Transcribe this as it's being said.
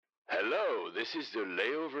Hello, this is the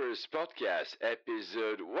Layovers podcast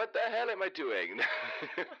episode. What the hell am I doing?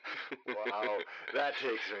 Wow, that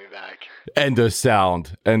takes me back. And the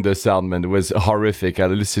sound, man, was horrific. I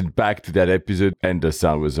listened back to that episode and the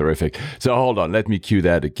sound was horrific. So hold on, let me cue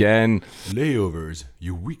that again. Layovers,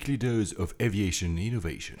 your weekly dose of aviation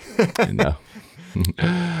innovation. and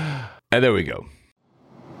there we go.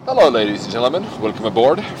 Hello, ladies and gentlemen. Welcome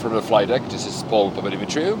aboard from the flight deck. This is Paul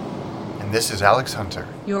Papadimitriou. And this is Alex Hunter.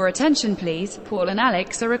 Your attention, please. Paul and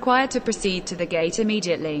Alex are required to proceed to the gate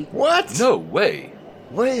immediately. What? No way.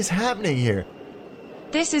 What is happening here?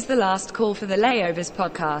 This is the last call for the Layovers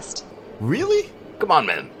podcast. Really? Come on,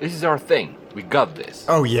 man. This is our thing. We got this.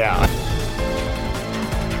 Oh, yeah.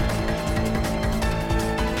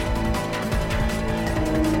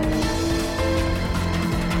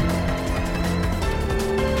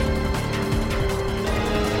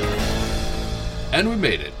 And we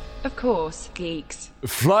made it. Of course, geeks.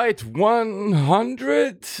 Flight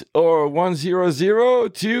 100 or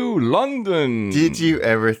 100 to London. Did you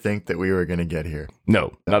ever think that we were going to get here?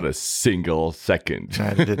 No, not a single second.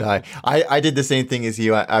 Neither did I. I did the same thing as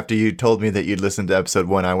you. After you told me that you'd listened to episode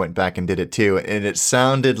 1, I went back and did it too. And it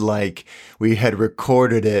sounded like we had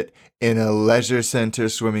recorded it in a leisure center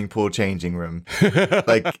swimming pool changing room.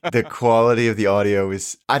 Like the quality of the audio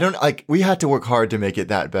is, we had to work hard to make it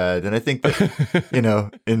that bad. And I think that,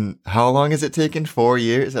 in how long has it taken? 4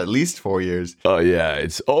 years? At least 4 years. Oh, yeah,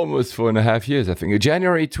 it's almost 4.5 years, I think.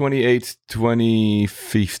 January 28th,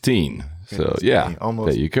 2015. So, yeah,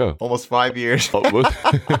 there you go. Almost 5 years. Almost.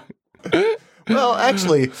 Well,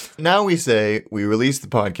 actually, now we say we release the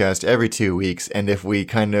podcast every 2 weeks. And if we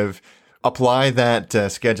kind of apply that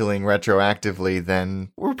scheduling retroactively,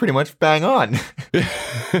 then we're pretty much bang on.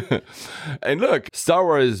 And look, Star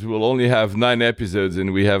Wars will only have 9 episodes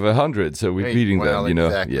and we have 100, so we're beating them,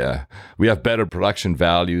 Exactly. Yeah, we have better production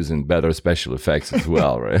values and better special effects as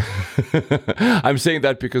well, right? I'm saying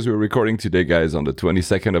that because we're recording today, guys, on the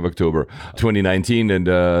 22nd of October, 2019, and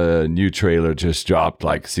a new trailer just dropped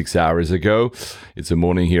like 6 hours ago. It's a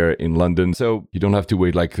morning here in London, so you don't have to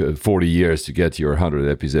wait like 40 years to get your 100th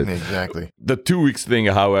episode. Exactly. The 2 weeks thing,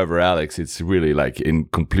 however, Alex, it's really like in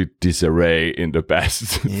complete disarray in the past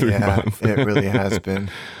 3 months. It really has been.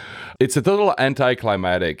 It's a total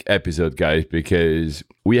anticlimactic episode, guys, because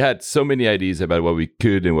we had so many ideas about what we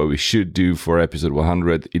could and what we should do for episode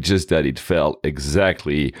 100. It's just that it fell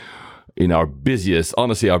exactly in our busiest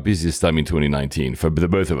time in 2019 for the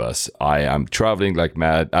both of us. I am traveling like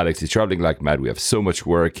mad. Alex is traveling like mad. We have so much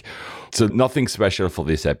work. So nothing special for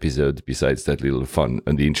this episode besides that little fun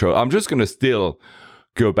in the intro. I'm just going to still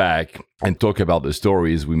go back and talk about the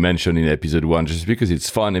stories we mentioned in episode 1 just because it's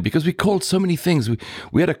fun and because we called so many things.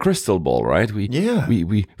 We had a crystal ball, right?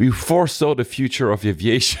 We foresaw the future of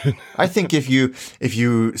aviation. I think if you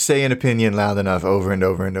say an opinion loud enough over and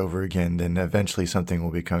over and over again, then eventually something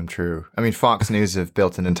will become true. I mean, Fox News have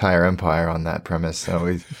built an entire empire on that premise.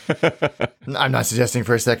 So I'm not suggesting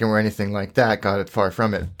for a second we're anything like that. Got it far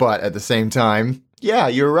from it. But at the same time, yeah,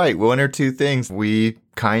 you're right. 1 or 2 things we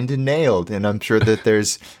kind of nailed. And I'm sure that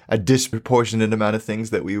there's a disproportionate amount of things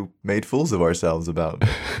that we made fools of ourselves about.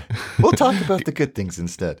 We'll talk about the good things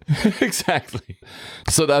instead. Exactly.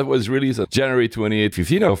 So that was released on January 28th,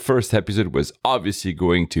 2015. Our first episode was obviously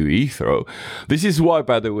going to Heathrow. This is why,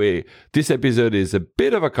 by the way, this episode is a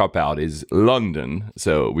bit of a cop-out. Is London.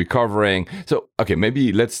 So we're covering... So, okay,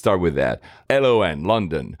 maybe let's start with that. LON,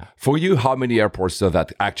 London. For you, how many airports does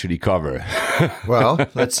that actually cover? Well,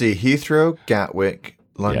 let's see. Heathrow, Gatwick,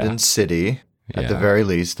 London City, at the very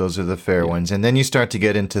least. Those are the fair ones. And then you start to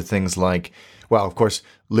get into things like, well, of course,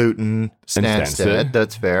 Luton, Stansted.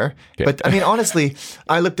 That's fair. Okay. But, I mean, honestly,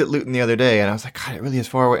 I looked at Luton the other day and I was like, God, it really is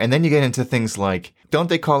far away. And then you get into things like, don't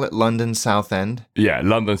they call it London Southend? Yeah,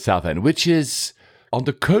 London Southend, which is on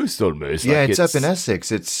the coast almost. Yeah, it's up in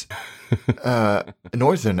Essex. It's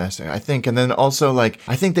northern Essex, I think. And then also, like,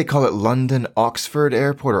 I think they call it London Oxford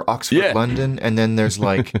Airport or Oxford London. And then there's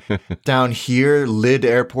like down here, Lydd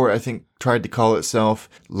Airport, I think tried to call itself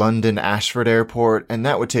London Ashford Airport. And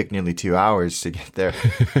that would take nearly 2 hours to get there.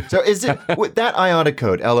 So is it with that IATA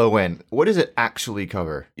code, LON, what does it actually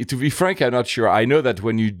cover? To be frank, I'm not sure. I know that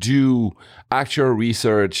when you do actual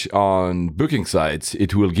research on booking sites,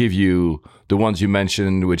 it will give you the ones you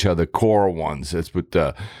mentioned, which are the core ones. Let's put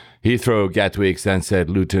Heathrow, Gatwick, Stansted,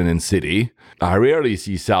 Luton, and City. I rarely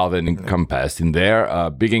see Southend encompassed in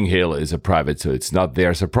there. Bigging Hill is a private, so it's not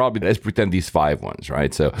there. So probably let's pretend these 5 ones,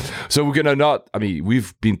 right? So we're going to not, I mean,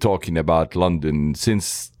 we've been talking about London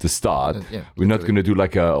since the start. We're not going to do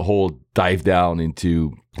like a whole dive down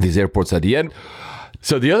into these airports at the end.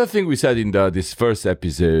 So the other thing we said in this first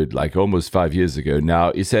episode, like almost 5 years ago now,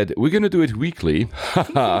 is said we're going to do it weekly.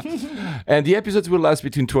 And the episodes will last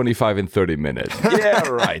between 25 and 30 minutes. Yeah,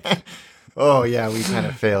 right. Oh, yeah, we kind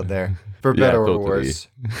of failed there. For better or worse.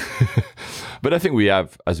 But I think we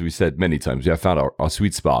have, as we said many times, we have found our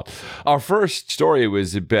sweet spot. Our first story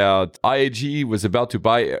was about IAG was about to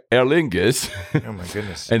buy Aer Lingus. Oh, my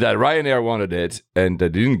goodness. And that Ryanair wanted it, and they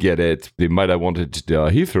didn't get it. They might have wanted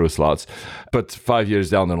the Heathrow slots. But 5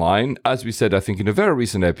 years down the line, as we said, I think in a very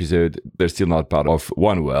recent episode, they're still not part of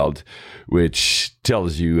One World, which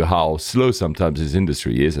tells you how slow sometimes this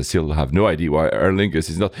industry is. I still have no idea why Aer Lingus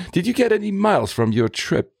is not. Did you get any miles from your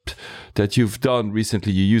trip that you've done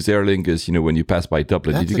recently? You use Aer Lingus, when you pass by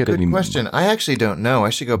Dublin. That's Did you get a good any question. I actually don't know. I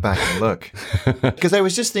should go back and look. Because I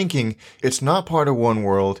was just thinking, it's not part of One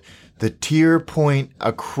World. The tier point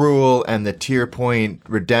accrual and the tier point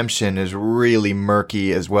redemption is really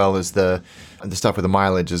murky, as well as the stuff with the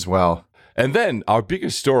mileage as well. And then our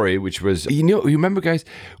biggest story, which was, you remember, guys,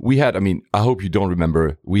 we had, I hope you don't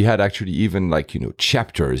remember, we had actually even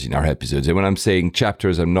chapters in our episodes. And when I'm saying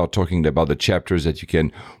chapters, I'm not talking about the chapters that you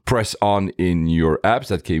can press on in your apps.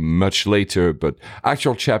 That came much later, but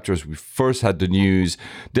actual chapters. We first had the news,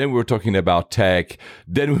 then we were talking about tech,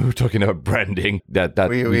 then we were talking about branding.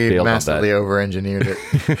 We massively over-engineered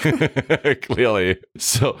it. Clearly.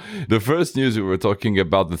 So the first news, we were talking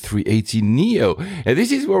about the 380 Neo. And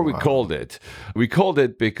this is where we called it. We called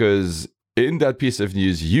it because in that piece of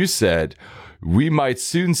news, you said we might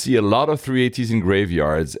soon see a lot of 380s in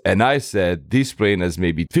graveyards. And I said this plane has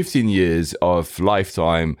maybe 15 years of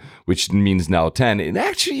lifetime, which means now 10. And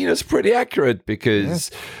actually, it's pretty accurate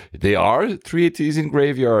because they are 380s in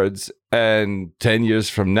graveyards. And 10 years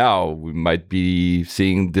from now, we might be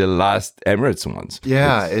seeing the last Emirates ones.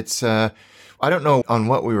 Yeah, it's I don't know on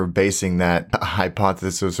what we were basing that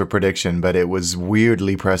hypothesis or prediction, but it was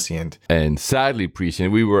weirdly prescient. And sadly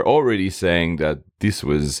prescient. We were already saying that this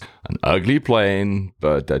was an ugly plane,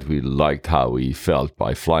 but that we liked how we felt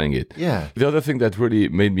by flying it. Yeah. The other thing that really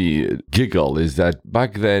made me giggle is that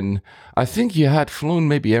back then, I think you had flown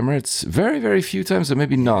maybe Emirates very, very few times, or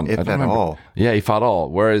maybe none. If I don't at remember. all. Yeah, if at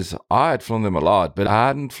all. Whereas I had flown them a lot, but I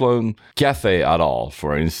hadn't flown Cathay at all,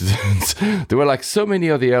 for instance. There were like so many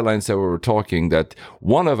of the airlines that we were talking that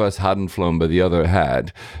one of us hadn't flown, but the other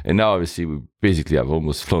had. And now, obviously, we basically have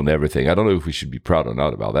almost flown everything. I don't know if we should be proud or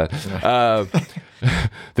not about that.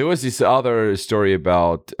 There was this other story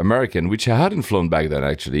about American, which I hadn't flown back then,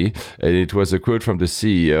 actually. And it was a quote from the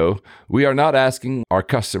CEO. "We are not asking our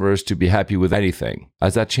customers to be happy with anything."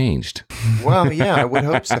 Has that changed? Well, yeah, I would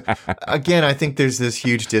hope so. Again, I think there's this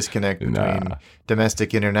huge disconnect between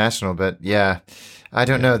domestic and international. But yeah, I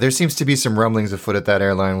don't know. There seems to be some rumblings afoot at that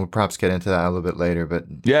airline. We'll perhaps get into that a little bit later. But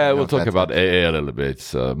yeah, we'll talk about AA a little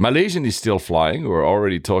bit. Malaysian is still flying. We're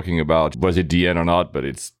already talking about was it DN or not, but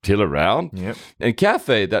it's still around. Yep. And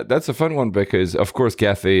Cathay, that's a fun one because, of course,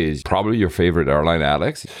 Cathay is probably your favorite airline,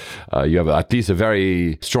 Alex. You have at least a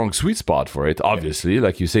very strong sweet spot for it, obviously.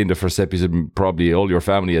 Like you say in the first episode, probably all your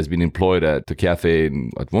family has been employed at the Cathay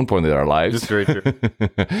at one point in their lives. That's very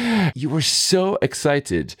true. You were so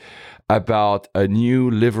excited about a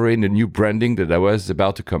new livery and a new branding that was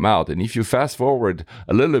about to come out. And if you fast forward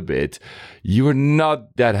a little bit, you were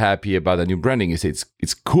not that happy about the new branding. You say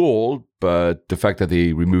it's cool, but the fact that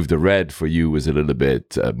they removed the red for you was a little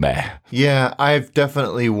bit meh. Yeah, I've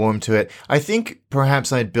definitely warmed to it. I think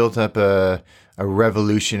perhaps I'd built up a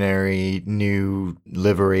revolutionary new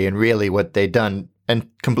livery, and really what they'd done, and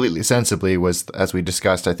completely sensibly, was, as we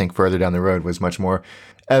discussed, I think further down the road, was much more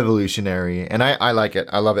evolutionary. And I like it.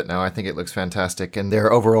 I love it now. I think it looks fantastic. And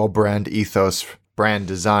their overall brand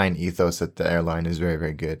design ethos at the airline is very,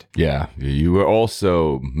 very good. Yeah. You were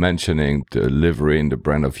also mentioning the livery and the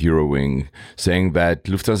brand of Eurowing, saying that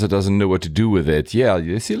Lufthansa doesn't know what to do with it. Yeah,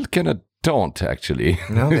 they still kind of don't, actually.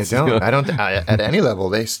 No, they don't. At any level,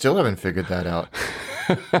 they still haven't figured that out.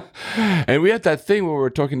 And we had that thing where we were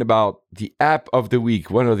talking about the app of the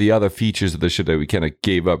week, one of the other features of the show that we kind of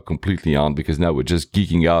gave up completely on because now we're just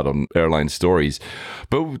geeking out on airline stories.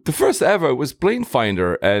 But the first ever was Plane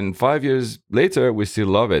Finder, and 5 years later, we still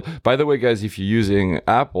love it. By the way, guys, if you're using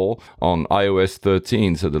Apple on iOS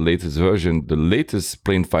 13, so the latest version, the latest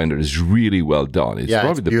Plane Finder is really well done. It's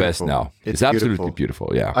probably the best now. It's absolutely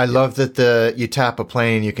beautiful, yeah. I love that you tap a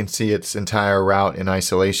plane, you can see its entire route in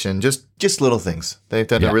isolation. Just little things. They've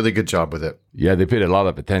done a really good job with it. Yeah, they paid a lot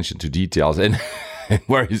of attention to details. And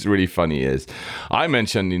where it's really funny is, I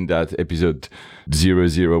mentioned in that episode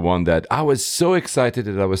 001 that I was so excited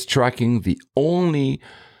that I was tracking the only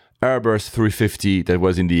Airbus 350 that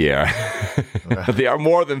was in the air. They are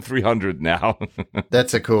more than 300 now.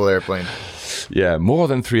 That's a cool airplane. Yeah, more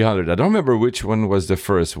than 300. I don't remember which one was the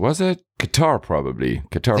first. Was it Qatar? Probably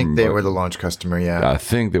Qatar. I think they were the launch customer. Yeah. I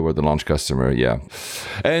think they were the launch customer. Yeah.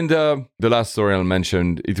 And the last story I'll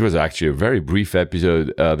mention, it was actually a very brief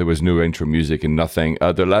episode. There was no intro music and nothing.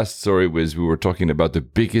 The last story was we were talking about the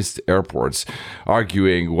biggest airports,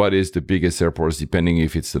 arguing what is the biggest airports, depending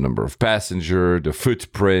if it's the number of passenger, the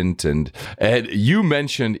footprint, and you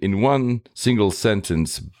mentioned in one single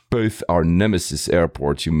sentence both our nemesis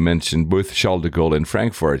airports. You mentioned both Charles de Gaulle and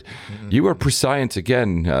Frankfurt. You were prescient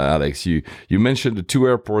again, Alex. You mentioned the two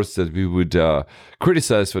airports that we would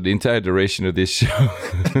criticize for the entire duration of this show.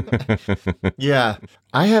 Yeah,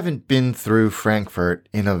 I haven't been through Frankfurt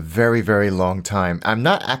in a very, very long time. I'm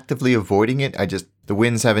not actively avoiding it. The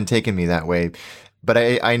winds haven't taken me that way. But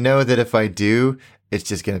I know that if I do, it's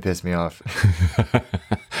just going to piss me off.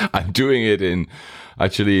 I'm doing it in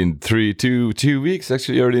 2 weeks,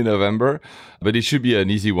 actually early November. But it should be an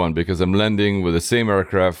easy one because I'm landing with the same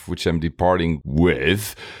aircraft which I'm departing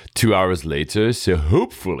with 2 hours later. So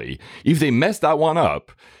hopefully, if they mess that one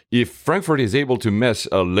up, if Frankfurt is able to mess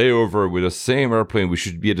a layover with the same airplane, we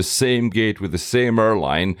should be at the same gate with the same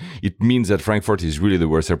airline. It means that Frankfurt is really the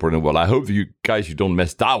worst airport in the world. I hope you don't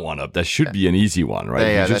mess that one up. That should be an easy one, right?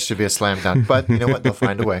 Yeah, that should be a slam dunk. But you know what? They'll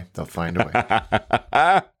find a way. They'll find a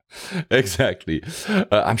way. Exactly.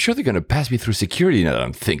 I'm sure they're going to pass me through security now that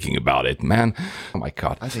I'm thinking about it, man. Oh my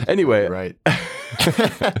God. Anyway. Right.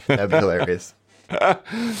 That'd be hilarious.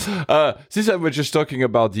 Since I was just talking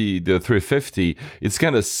about the 350, it's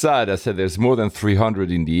kind of sad. I said there's more than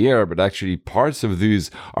 300 in the air, but actually parts of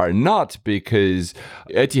these are not because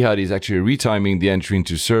Etihad is actually retiming the entry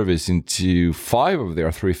into service into 5 of their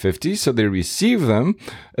 350s. So they receive them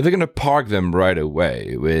and they're going to park them right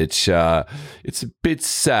away, which it's a bit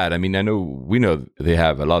sad. I mean, we know they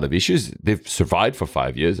have a lot of issues. They've survived for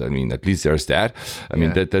 5 years. I mean, at least there's that. I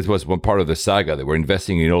mean, that was one part of the saga. They were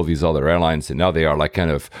investing in all these other airlines, and now they are like kind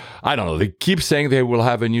of, I don't know, they keep saying they will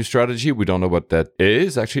have a new strategy. We don't know what that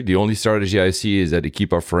is. Actually, the only strategy I see is that they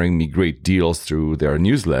keep offering me great deals through their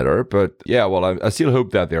newsletter. But yeah, well, I still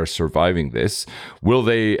hope that they're surviving this. Will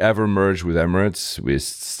they ever merge with Emirates? We're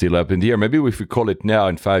still up in the air. Maybe if we call it now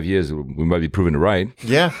in 5 years, we might be proven right.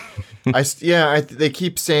 Yeah. They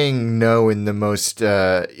keep saying no in the most,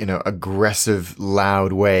 aggressive,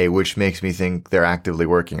 loud way, which makes me think they're actively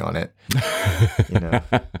working on it.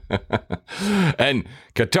 And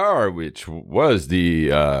Qatar, which was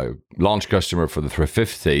the launch customer for the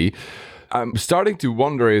 350, I'm starting to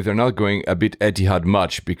wonder if they're not going a bit Etihad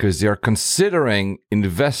much because they're considering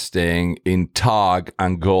investing in TAG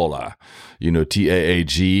Angola,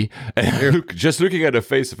 TAAG. And just looking at the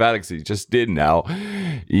face of Alex, he just did now,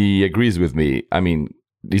 he agrees with me. I mean,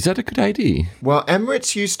 is that a good idea? Well,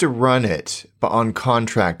 Emirates used to run it, but on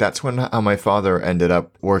contract. That's how my father ended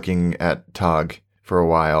up working at TAG for a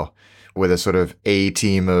while with a sort of A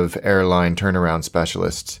team of airline turnaround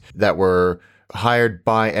specialists that were hired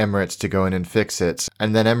by Emirates to go in and fix it.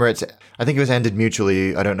 And then Emirates, I think it was ended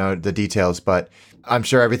mutually. I don't know the details, but I'm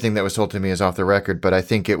sure everything that was told to me is off the record. But I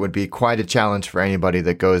think it would be quite a challenge for anybody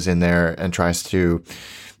that goes in there and tries to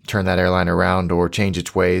turn that airline around or change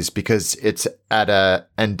its ways, because it's at a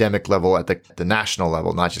endemic level at the national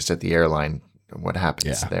level, not just at the airline, what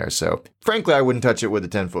happens there. So frankly, I wouldn't touch it with a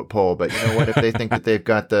 10-foot pole, but you know what? If they think that they've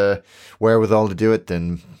got the wherewithal to do it,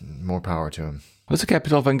 then more power to them. What's the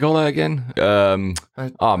capital of Angola again? I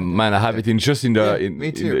have it in the.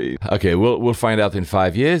 Me too. Okay, we'll find out in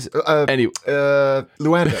 5 years. Anyway,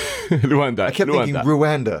 Luanda. Luanda. I kept thinking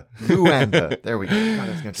Rwanda. Luanda. There we go.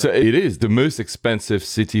 God, so it is the most expensive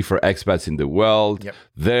city for expats in the world. Yep.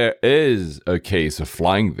 There is a case of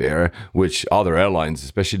flying there, which other airlines,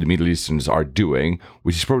 especially the Middle Easterns, are doing,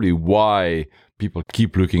 which is probably why people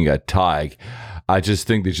keep looking at TAG. I just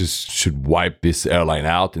think they just should wipe this airline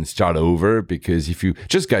out and start over, because if you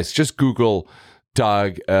just Google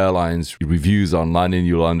TAG Airlines reviews online and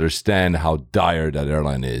you'll understand how dire that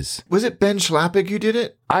airline is. Was it Ben Schlappig who did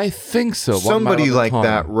it? I think so. Somebody like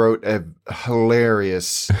that wrote a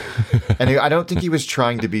hilarious, and I don't think he was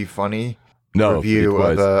trying to be funny. Review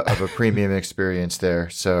of a premium experience there.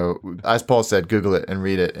 So as Paul said, Google it and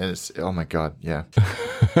read it, and it's, oh my God, yeah.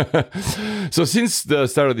 So since the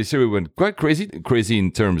start of this year, we went quite crazy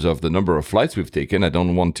in terms of the number of flights we've taken. I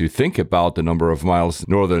don't want to think about the number of miles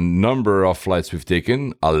nor the number of flights we've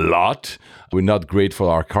taken. A lot. We're not great for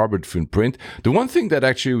our carbon footprint. The one thing that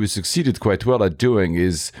actually we succeeded quite well at doing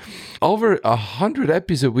is over 100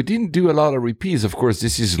 episodes. We didn't do a lot of repeats. Of course,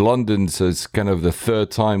 this is London, so it's kind of the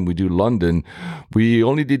third time we do London. We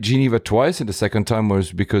only did Geneva twice, and the second time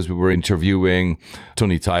was because we were interviewing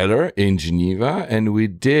Tony Tyler in Geneva, and we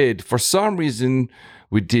did, for some reason,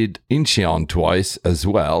 We did Incheon twice as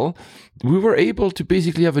well. We were able to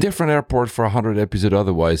basically have a different airport for 100 episodes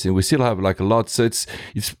otherwise, and we still have like a lot. So it's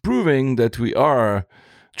proving that we are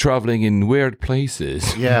traveling in weird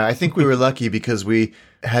places. Yeah, I think we were lucky because we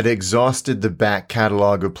had exhausted the back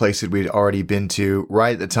catalog of places we'd already been to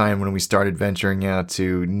right at the time when we started venturing out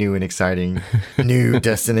to new and exciting new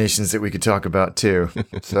destinations that we could talk about too.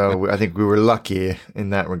 So I think we were lucky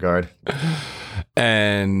in that regard.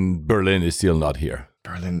 And Berlin is still not here.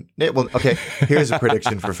 Berlin. Well, okay, here's a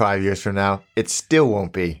prediction for 5 years from now. It still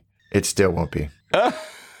won't be. It still won't be.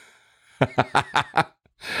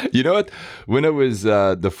 You know what? When I was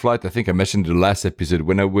the flight, I think I mentioned in the last episode,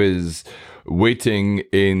 when I was waiting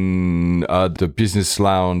in the business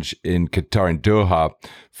lounge in Qatar in Doha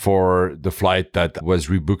for the flight that was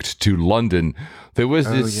rebooked to London, there was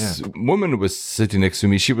this woman who was sitting next to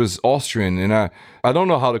me. She was Austrian, and I don't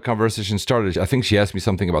know how the conversation started. I think she asked me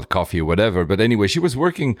something about coffee or whatever. But anyway, she was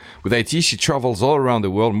working with IT. She travels all around the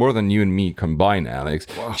world, more than you and me combined, Alex.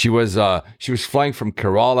 Wow. She was flying from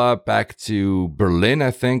Kerala back to Berlin,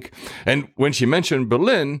 I think. And when she mentioned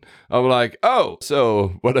Berlin, I was like, oh,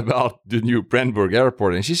 so what about the new Brandenburg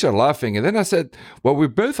airport? And she started laughing. And then I said, well, we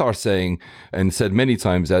both are saying, and said many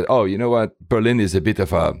times that, oh, you know what? Berlin is a bit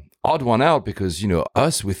of a odd one out because,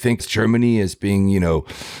 we think Germany as being,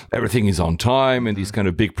 everything is on time and these kind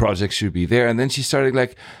of big projects should be there. And then she started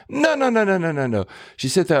like, no. She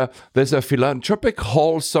said there's a philanthropic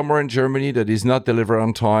hall somewhere in Germany that is not delivered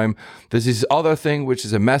on time. There's this other thing, which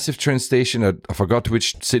is a massive train station. I forgot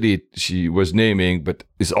which city she was naming, but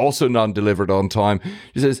is also not delivered on time.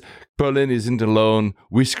 She says, Berlin isn't alone.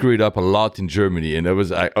 We screwed up a lot in Germany. And I was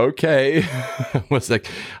like, okay. I was like,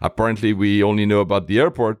 apparently we only know about the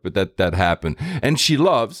airport, but that happened. And she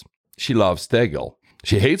loves Tegel.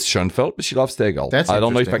 She hates Schönfeld, but she loves Tegel. That's I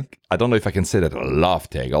don't know if I can say that I love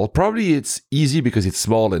Tegel. Probably it's easy because it's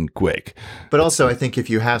small and quick. But also, I think if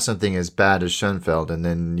you have something as bad as Schönfeld and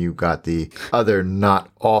then you got the other not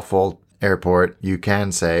awful airport, you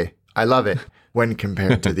can say, I love it when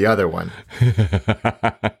compared to the other one.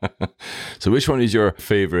 So which one is your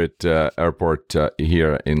favorite airport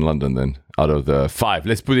here in London then? Out of the 5.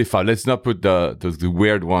 Let's put it 5. Let's not put the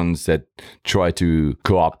weird ones that try to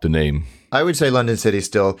co-opt the name. I would say London City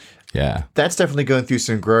still. Yeah. That's definitely going through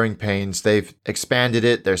some growing pains. They've expanded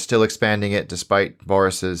it. They're still expanding it despite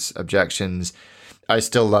Boris's objections. I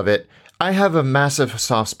still love it. I have a massive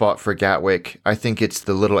soft spot for Gatwick. I think it's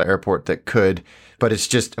the little airport that could, but it's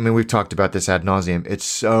just, we've talked about this ad nauseum. It's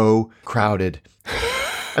so crowded.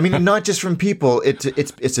 Not just from people.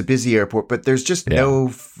 It's a busy airport, but there's just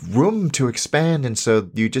no room to expand. And so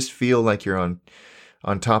you just feel like you're on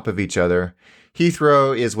top of each other.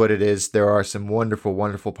 Heathrow is what it is. There are some wonderful,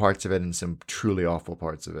 wonderful parts of it and some truly awful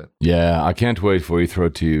parts of it. Yeah, I can't wait for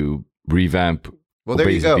Heathrow to revamp. Well, there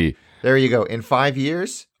you go. There you go. In 5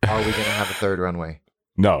 years, are we going to have a third runway?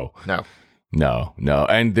 No.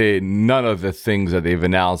 And none of the things that they've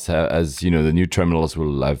announced as, the new terminals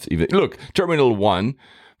will have even... Look, Terminal 1,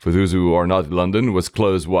 for those who are not in London, was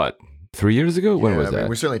closed, 3 years ago? When was that?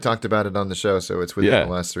 We certainly talked about it on the show, so it's within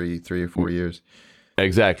the last three or 4 years.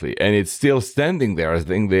 Exactly. And it's still standing there. I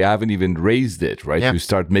think they haven't even raised it, right? Yeah. To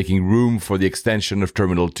start making room for the extension of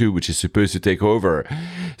Terminal 2, which is supposed to take over.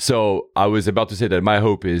 So I was about to say that my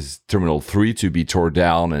hope is Terminal 3 to be torn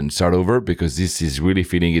down and start over because this is really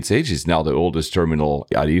feeling its age. It's now the oldest terminal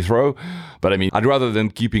at Heathrow. But I'd rather than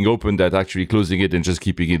keeping open that actually closing it and just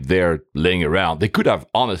keeping it there laying around. They could have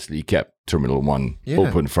honestly kept Terminal 1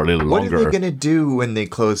 open for a little longer. What are they going to do when they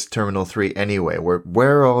close Terminal 3 anyway?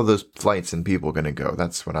 Where are all those flights and people going to go?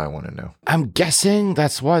 That's what I want to know. I'm guessing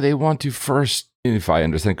that's why they want to first, if I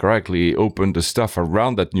understand correctly, open the stuff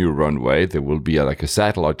around that new runway. There will be like a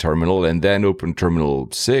satellite terminal and then open Terminal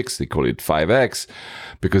 6. They call it 5X.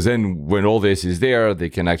 Because then when all this is there, they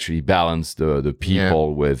can actually balance the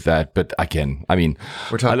people with that. But again,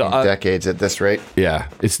 we're talking decades at this rate. Yeah.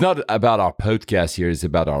 It's not about our podcast here. It's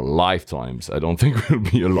about our lifetimes. I don't think we'll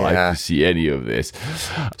be alive to see any of this.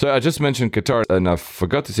 So I just mentioned Qatar, and I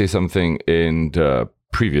forgot to say something in the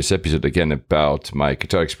previous episode again about my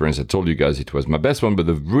Qatar experience. I told you guys it was my best one, but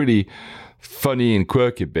the really funny and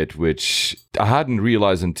quirky bit, which I hadn't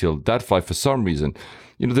realized until that flight for some reason.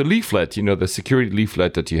 The leaflet, the security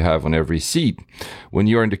leaflet that you have on every seat. When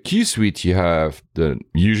you're in the Q suite, you have the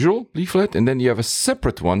usual leaflet, and then you have a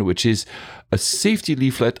separate one, which is a safety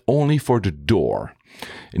leaflet only for the door.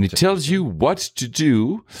 And it tells you what to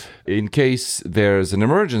do in case there's an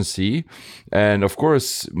emergency. And of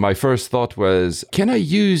course, my first thought was, can I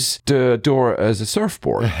use the door as a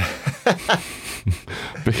surfboard?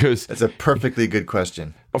 Because that's a perfectly good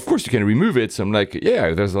question. of course, you can remove it. So I'm like,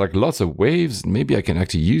 yeah, there's like lots of waves. Maybe I can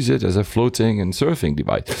actually use it as a floating and surfing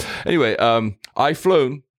device. Anyway, I've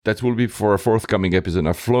flown. That will be for a forthcoming episode.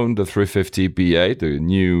 I've flown the 350 BA, the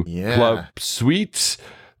new club suite.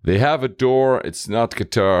 They have a door. It's not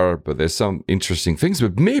guitar, but there's some interesting things.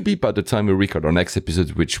 But maybe by the time we record our next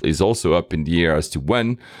episode, which is also up in the air as to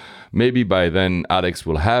when, maybe by then Alex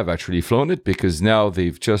will have actually flown it, because now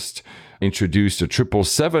they've just introduced a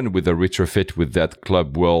 777 with a retrofit with that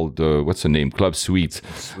Club World, what's the name? Club Suite,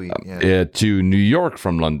 to New York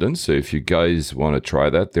from London. So if you guys want to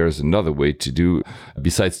try that, there's another way to do.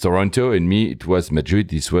 Besides Toronto and me, it was Madrid.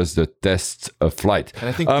 This was the test flight. And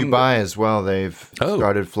I think Dubai as well, they've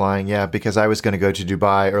started flying. Yeah, because I was going to go to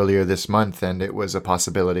Dubai earlier this month and it was a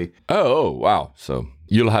possibility. Oh, wow. So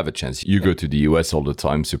you'll have a chance. You go to the US all the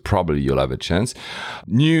time, so probably you'll have a chance.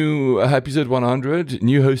 New episode 100,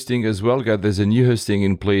 new hosting as well. God, there's a new hosting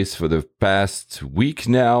in place for the past week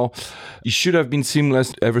now. It should have been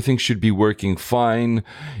seamless. Everything should be working fine.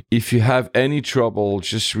 If you have any trouble,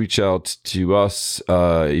 just reach out to us.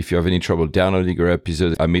 If you have any trouble downloading our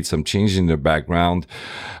episode, I made some changes in the background.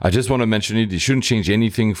 I just want to mention it. It shouldn't change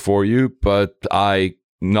anything for you, but I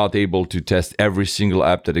not able to test every single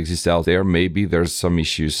app that exists out there. Maybe there's some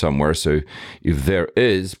issues somewhere. So if there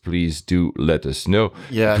is, please do let us know.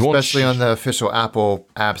 Yeah, especially on the official Apple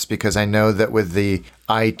apps, because I know that with the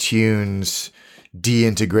iTunes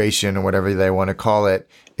de-integration or whatever they want to call it,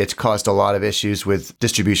 it's caused a lot of issues with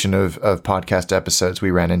distribution of podcast episodes. We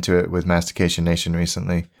ran into it with Mastication Nation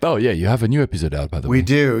recently. Oh, yeah. You have a new episode out, by the way. We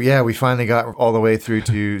do. Yeah. We finally got all the way through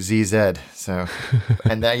to ZZ. So,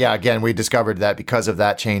 and then, yeah, again, we discovered that because of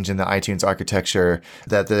that change in the iTunes architecture,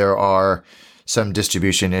 that there are some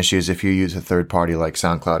distribution issues if you use a third party like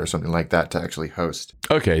SoundCloud or something like that to actually host.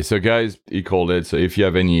 Okay, so guys, he called it. So if you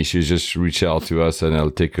have any issues, just reach out to us and I'll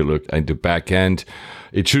take a look at the back end.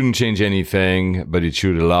 It shouldn't change anything, but it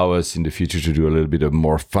should allow us in the future to do a little bit of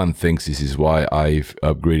more fun things. This is why I've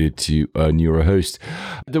upgraded to a newer host.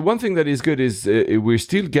 The one thing that is good is we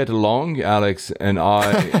still get along, Alex and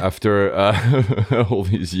I, after all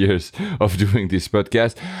these years of doing this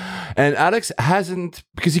podcast. And Alex hasn't,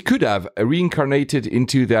 because he could have reincarnated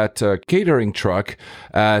into that catering truck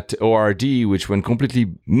at ORD, which went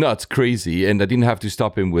completely nuts, crazy, and I didn't have to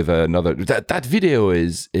stop him with another. That video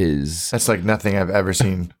is that's like nothing I've ever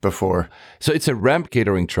seen before. So it's a ramp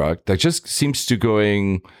catering truck that just seems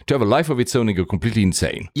to have a life of its own and go completely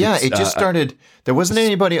insane. Yeah, it just started. There wasn't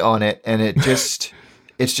anybody on it, and it just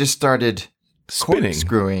started spinning,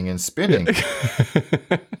 screwing and spinning.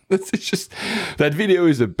 It's just that video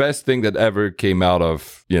is the best thing that ever came out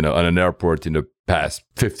of on an airport in the past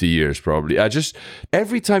 50 years probably.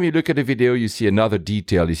 Every time you look at a video, you see another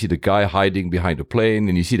detail. You see the guy hiding behind a plane,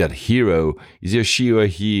 and you see that hero. Is he a she or a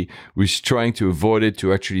he who's trying to avoid it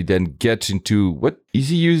to actually then get into what is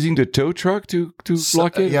he using the tow truck to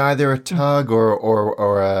block it? Yeah, either a tug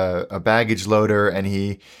or a baggage loader, and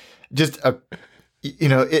he just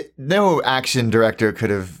no action director could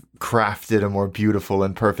have crafted a more beautiful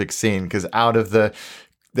and perfect scene, because out of the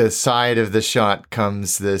side of the shot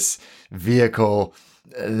comes this vehicle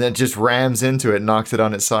that just rams into it, knocks it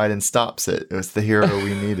on its side, and stops it. It was the hero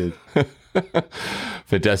we needed.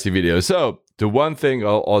 Fantastic video. So the one thing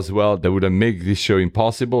as well that would have made this show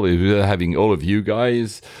impossible is having all of you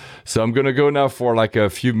guys. So I'm going to go now for like a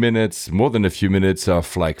few minutes, more than a few minutes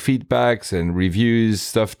of like feedbacks and reviews,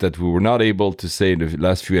 stuff that we were not able to say in the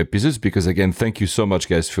last few episodes, because again, thank you so much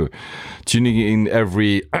guys for tuning in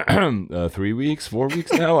every 3 weeks, 4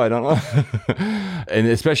 weeks now, I don't know. And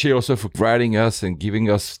especially also for writing us and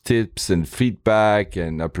giving us tips and feedback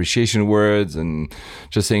and appreciation words and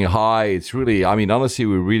just saying hi. It's really, honestly,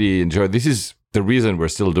 we really enjoy this. Is the reason we're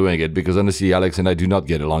still doing it, because honestly, Alex and I do not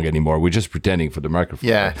get along anymore. We're just pretending for the microphone.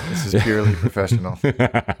 Yeah, this is purely professional.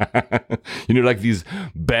 Like these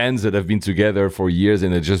bands that have been together for years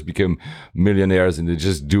and they just become millionaires and they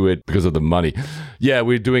just do it because of the money. Yeah,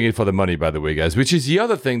 we're doing it for the money, by the way, guys, which is the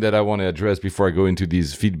other thing that I want to address before I go into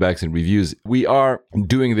these feedbacks and reviews. We are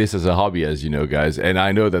doing this as a hobby, as you know, guys. And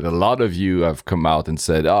I know that a lot of you have come out and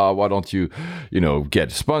said, why don't you,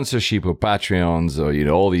 get sponsorship or Patreons or,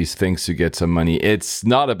 all these things to get some money. It's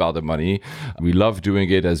not about the money. We love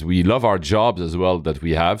doing it, as we love our jobs as well that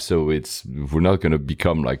we have. So we're not going to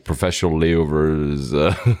become like professional layovers.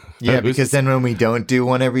 Yeah, because then when we don't do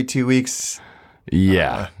one every 2 weeks,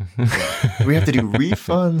 yeah, we have to do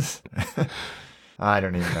refunds. I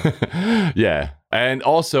don't even know. Yeah. And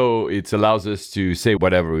also, it allows us to say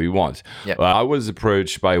whatever we want. Yeah. I was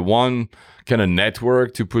approached by one kind of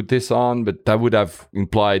network to put this on, but that would have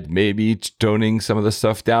implied maybe toning some of the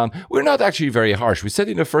stuff down. We're not actually very harsh. We said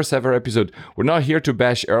in the first ever episode, we're not here to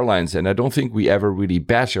bash airlines, and I don't think we ever really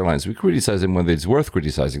bash airlines. We criticize them when it's worth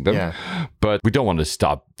criticizing them, but we don't want to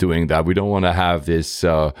stop doing that. We don't want to have this...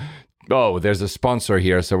 there's a sponsor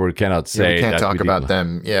here, so we cannot say. We can't that talk about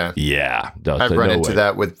them. Yeah. Yeah. I've run into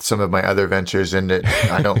that with some of my other ventures, and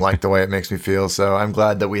I don't like the way it makes me feel. So I'm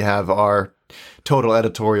glad that we have our total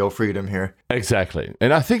editorial freedom here. Exactly.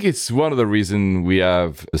 And I think it's one of the reasons we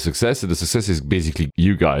have a success. And the success is basically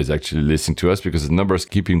you guys actually listening to us, because the numbers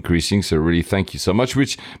keep increasing. So really, thank you so much,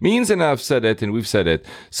 which means, and I've said it and we've said it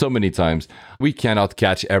so many times, we cannot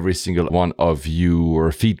catch every single one of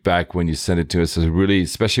your feedback when you send it to us. So really,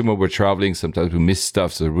 especially when we're traveling, sometimes we miss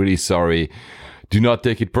stuff. So really sorry. Do not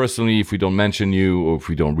take it personally if we don't mention you or if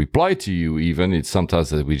we don't reply to you even. It's sometimes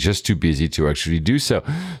that we're just too busy to actually do so.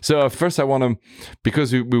 So first I want to,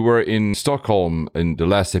 because we were in Stockholm in the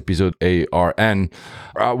last episode, ARN,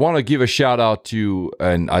 I want to give a shout out to,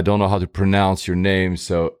 and I don't know how to pronounce your name,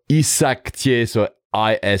 so Isak Tje, so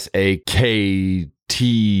ISAKTJE,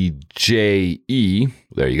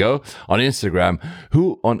 there you go, on Instagram,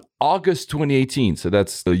 who on August 2018, so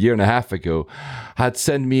that's a year and a half ago, had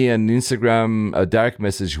sent me an Instagram a direct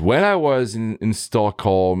message when I was in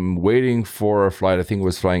Stockholm waiting for a flight. I think it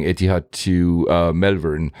was flying Etihad to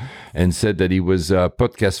Melbourne, and said that he was a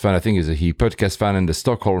podcast fan. I think he's a podcast fan and a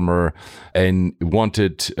Stockholmer, and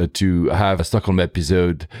wanted to have a Stockholm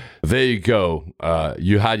episode. There you go.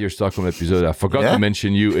 You had your Stockholm episode. I forgot to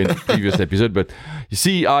mention you in the previous episode, but you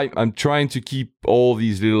see, I'm trying to keep all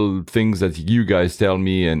these little things that you guys tell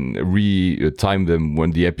me and re-time them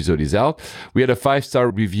when the episode is out. We had a 5-star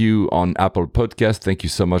review on Apple Podcast. Thank you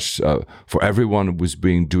so much for everyone who's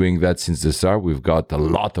been doing that since the start. We've got a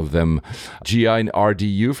lot of them. GI and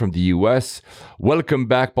RDU from the US. Welcome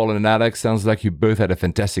back, Paul and Alex. Sounds like you both had a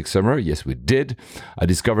fantastic summer. Yes, we did. I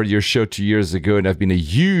discovered your show 2 years ago, and I've been a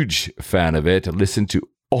huge fan of it. I listened to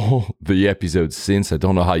all the episodes since. I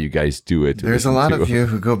don't know how you guys do it. There's a lot of you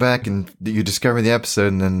who go back and you discover the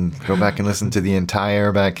episode and then go back and listen to the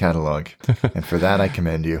entire back catalog. And for that, I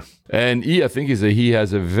commend you. And I think he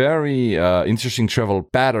has a very interesting travel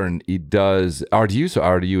pattern. He does RDU, so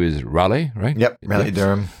RDU is Raleigh, right? Yep, Raleigh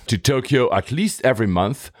Durham. To Tokyo at least every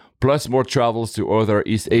month, plus more travels to other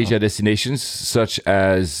East Asia destinations such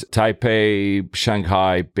as Taipei,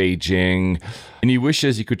 Shanghai, Beijing. And he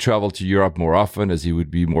wishes he could travel to Europe more often, as he would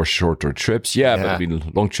be more shorter trips. But I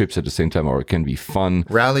mean, long trips at the same time, or it can be fun.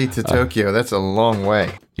 Raleigh to Tokyo, that's a long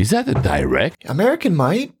way. Is that a direct? American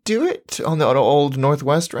might do it on the old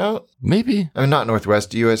Northwest route. Maybe. I mean, not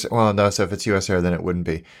Northwest, US. Well, no, so if it's US Air, then it wouldn't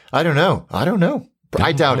be. I don't know.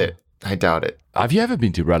 I doubt it. Have you ever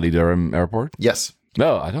been to Raleigh Durham Airport? Yes.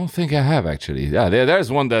 No, I don't think I have, actually. Yeah, there's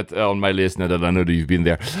one that on my list now that I know that you've been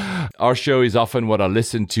there. Our show is often what I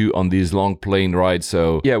listen to on these long plane rides.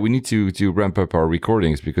 So, yeah, we need to ramp up our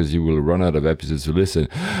recordings because you will run out of episodes to listen.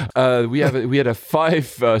 We had a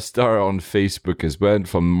 5-star on Facebook as well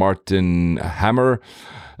from Martin Hammer.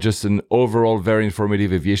 Just an overall very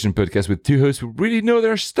informative aviation podcast with two hosts who really know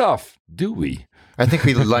their stuff. Do we? I think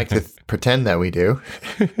we like to pretend that we do.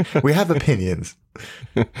 We have opinions.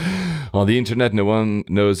 On the internet, no one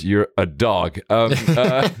knows you're a dog.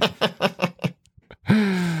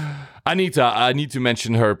 Anita, I need to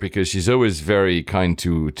mention her because she's always very kind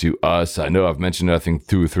to us. I know I've mentioned her, I think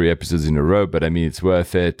 2 or 3 episodes in a row, but I mean, it's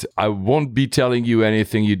worth it. I won't be telling you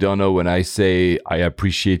anything you don't know when I say I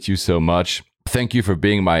appreciate you so much. Thank you for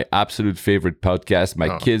being my absolute favorite podcast.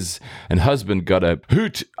 My kids and husband got a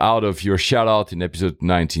hoot out of your shout out in episode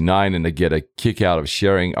 99, and I get a kick out of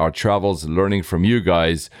sharing our travels, learning from you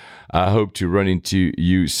guys. I hope to run into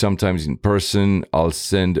you sometimes in person. I'll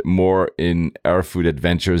send more in Air Food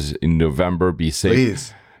Adventures in November. Be safe.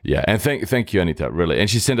 Please. Yeah, and thank you, Anita, really. And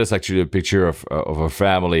she sent us actually a picture of her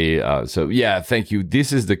family. So yeah, thank you.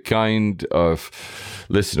 This is the kind of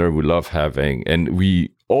listener we love having, and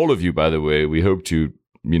all of you, by the way, we hope to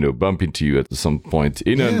bump into you at some point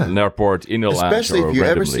in an airport, in a lounge, especially if you randomly.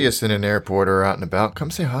 ever see us in an airport or out and about. Come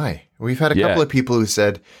say hi. We've had a couple of people who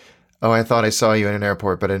said, "Oh, I thought I saw you in an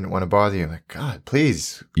airport, but I didn't want to bother you." I'm like, God,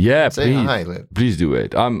 please. Say hi. Please do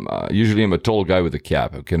it. I'm usually a tall guy with a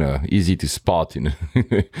cap. I'm kind of easy to spot in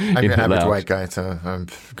I'm an average white guy, so I'm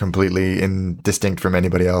completely indistinct from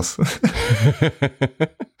anybody else.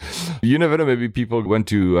 You never know. Maybe people went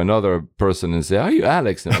to another person and say, "Are you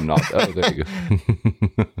Alex?" And I'm not. Oh, there you go.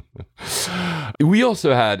 We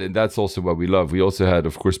also had, and that's also what we love, we also had,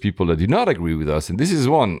 of course, people that do not agree with us. And this is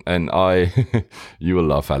one, and you will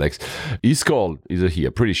laugh, Alex. He's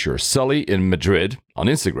here, pretty sure, Sully in Madrid on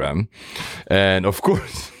Instagram. And of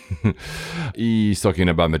course, he's talking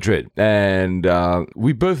about Madrid. And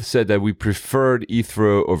we both said that we preferred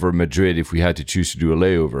Heathrow over Madrid if we had to choose to do a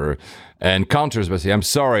layover. And counters by saying, I'm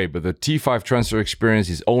sorry, but the T5 transfer experience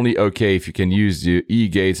is only okay if you can use the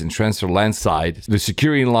E-gates and transfer landside. The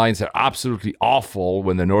security lines are absolutely awful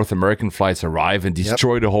when the North American flights arrive and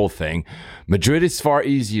destroy the whole thing. Madrid is far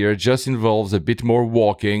easier, just involves a bit more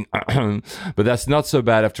walking, but that's not so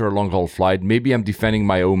bad after a long-haul flight. Maybe I'm defending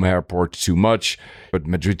my home airport too much, but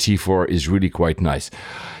Madrid T4 is really quite nice.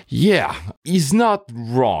 Yeah, he's not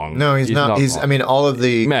wrong. No, he's not. Wrong. I mean, all of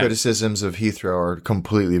the criticisms of Heathrow are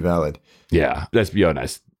completely valid. Yeah, let's be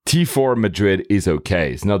honest. T4 Madrid is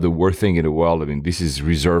okay. It's not the worst thing in the world. I mean, this is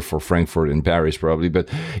reserved for Frankfurt and Paris probably, but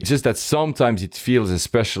it's just that sometimes it feels,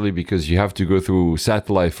 especially because you have to go through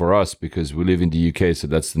satellite for us because we live in the UK, so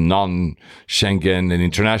that's the non-Schengen and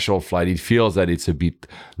international flight. It feels that it's a bit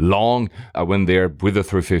long. I went there with the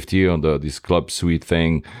 350 on this club suite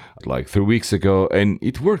thing like 3 weeks ago, and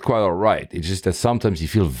it worked quite all right. It's just that sometimes you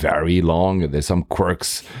feel very long, and there's some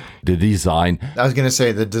quirks. The design. I was going to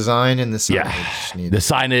say the design and the signage. The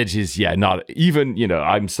signage is, not even,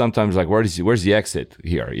 I'm sometimes like, where's the exit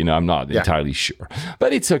here? I'm not entirely sure.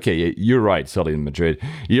 But it's okay. You're right, Sully in Madrid.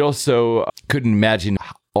 You also couldn't imagine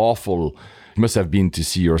how awful it must have been to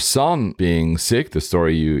see your son being sick, the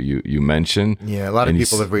story you mentioned. Yeah, a lot of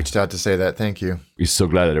people have reached out to say that. Thank you. We're so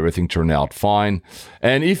glad that everything turned out fine.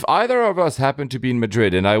 And if either of us happened to be in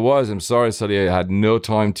Madrid, and I'm sorry, Sully, I had no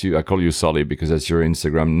time I call you Sully because that's your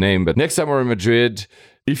Instagram name, but next time we're in Madrid,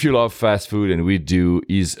 if you love fast food, and we do,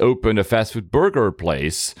 he's opened a fast food burger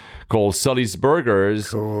place called Sully's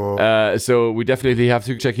Burgers. Cool. So we definitely have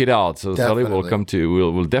to check it out. So Sully will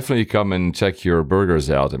we'll definitely come and check your burgers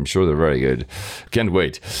out. I'm sure they're very good. Can't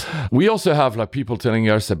wait. We also have people telling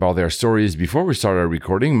us about their stories before we started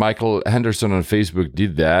recording. Michael Henderson on Facebook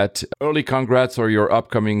did that. Early congrats on your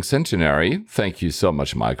upcoming centenary. Thank you so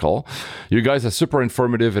much, Michael. You guys are super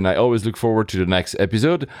informative, and I always look forward to the next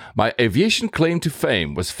episode. My aviation claim to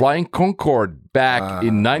fame was flying Concorde back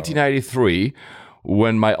in 1993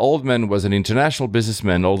 when my old man was an international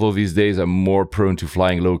businessman, although these days I'm more prone to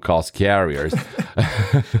flying low-cost carriers.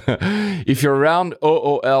 If you're around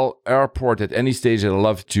OOL Airport at any stage, I'd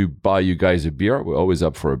love to buy you guys a beer. We're always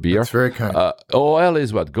up for a beer. That's very kind. OOL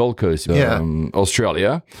is what? Gold Coast,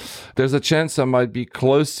 Australia. There's a chance I might be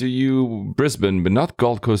close to you, Brisbane, but not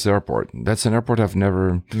Gold Coast Airport. That's an airport I've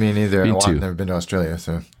never Me neither. been to. I've never been to Australia,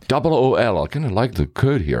 so... OOL. I kind of like the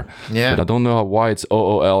code here. Yeah. But I don't know why it's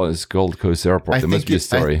OOL is Gold Coast Airport. There must be a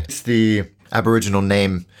story. It's the Aboriginal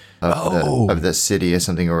name of the city is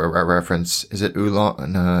something, or a reference. Is it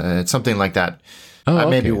Oolong? No, it's something like that. I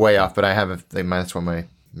may be way off, but that's what my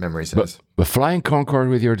memory says. But flying Concorde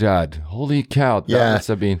with your dad. Holy cow. Yeah.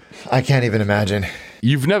 I can't even imagine.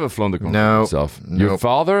 You've never flown the Concorde yourself. No. Your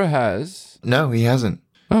father has? No, he hasn't.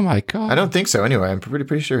 Oh my God. I don't think so anyway. I'm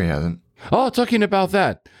pretty sure he hasn't. Oh, talking about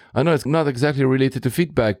that. I know it's not exactly related to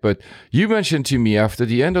feedback, but you mentioned to me after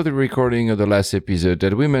the end of the recording of the last episode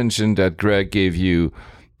that we mentioned that Greg gave you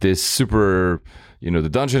this super, the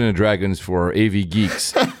Dungeons and Dragons for AV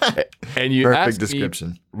geeks. And you Perfect asked description.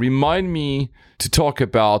 me, remind me to talk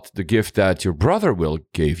about the gift that your brother Will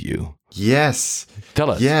gave you. Yes.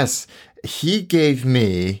 Tell us. Yes. He gave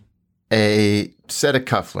me a set of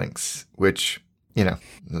cufflinks, which,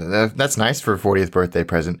 that's nice for a 40th birthday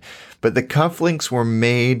present. But the cufflinks were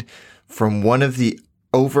made from one of the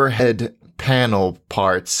overhead panel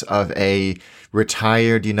parts of a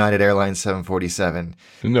retired United Airlines 747.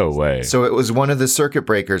 No way. So it was one of the circuit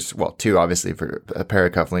breakers, well, two obviously for a pair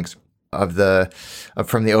of cufflinks,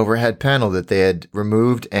 from the overhead panel that they had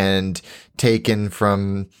removed and taken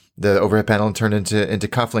from the overhead panel and turned into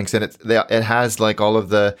cufflinks. And it has all of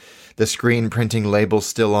the screen printing labels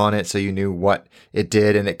still on it, so you knew what it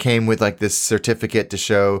did. And it came with this certificate to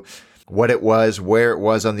show what it was, where it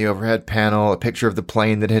was on the overhead panel, a picture of the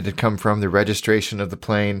plane that it had come from, the registration of the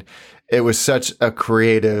plane. It was such a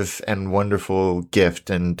creative and wonderful gift.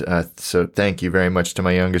 And so thank you very much to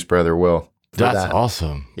my youngest brother, Will. That's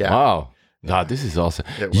awesome. Yeah. Wow. God, this is awesome.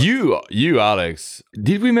 It was. You, Alex.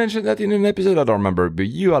 Did we mention that in an episode? I don't remember. But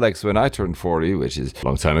you, Alex, when I turned 40, which is a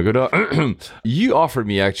long time ago now, you offered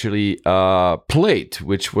me actually a plate,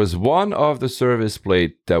 which was one of the service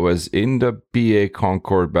plate that was in the BA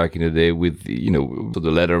Concorde back in the day with, the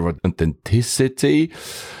letter of authenticity.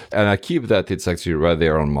 And I keep that. It's actually right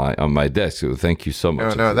there on my desk. So thank you so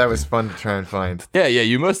much. No, that was fun to try and find. Yeah,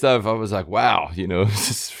 you must have. I was like, wow, this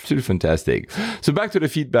is really fantastic. So back to the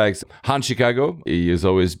feedbacks. Han Chicago, he has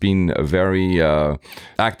always been very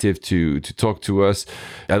active to talk to us.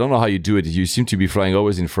 I don't know how you do it. You seem to be flying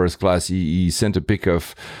always in first class. He sent a pic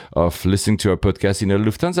of listening to our podcast in a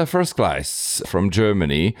Lufthansa first class from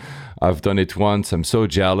Germany. I've done it once. I'm so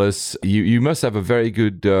jealous. You must have a very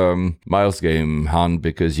good miles game, Han,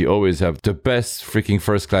 because you always have the best freaking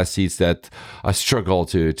first class seats that I struggle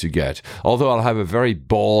to get. Although I'll have a very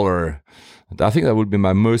baller, I think that would be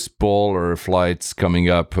my most baller flights coming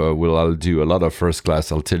up. I'll do a lot of first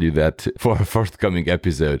class. I'll tell you that for a forthcoming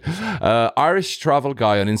episode. Irish travel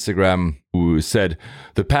guy on Instagram who said,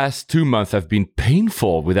 the past 2 months have been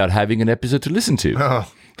painful without having an episode to listen to.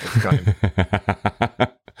 Oh, that's kind.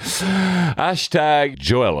 Hashtag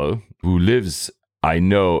Joello, who lives, I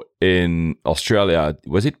know, in Australia.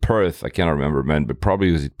 Was it Perth? I can't remember, man, but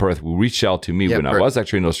probably was it Perth, who reached out to me when Perth. I was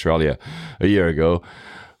actually in Australia a year ago,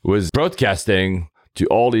 was broadcasting to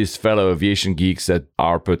all these fellow aviation geeks that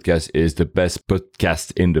our podcast is the best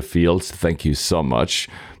podcast in the field. Thank you so much.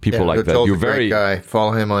 People like that. Joel's You're a great very guy.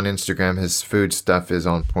 Follow him on Instagram. His food stuff is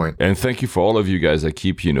on point. And thank you for all of you guys that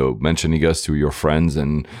keep, mentioning us to your friends.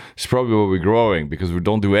 And it's probably where we're growing because we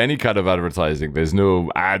don't do any kind of advertising. There's no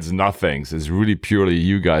ads, nothing. So it's really purely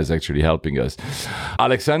you guys actually helping us.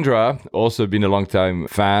 Alexandra, also been a long time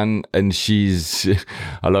fan, and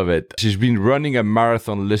I love it. She's been running a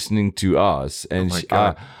marathon listening to us. And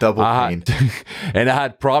double pain. And I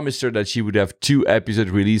had promised her that she would have 2 episodes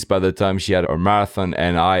released by the time she had her marathon.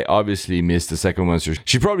 And I obviously missed the second one. So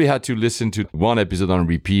she probably had to listen to 1 episode on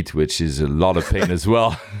repeat, which is a lot of pain as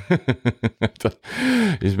well.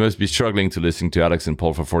 You must be struggling to listen to Alex and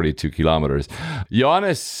Paul for 42 kilometers.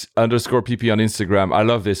 Johannes_PP on Instagram. I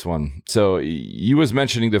love this one. So he was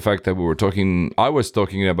mentioning the fact that I was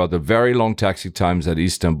talking about the very long taxi times at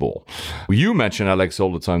Istanbul. You mention, Alex,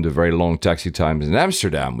 all the time, the very long taxi times in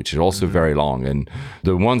Amsterdam, which is also very long. And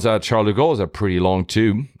the ones at Charles de Gaulle are pretty long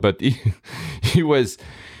too. But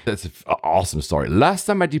that's an awesome story. Last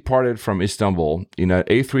time I departed from Istanbul in an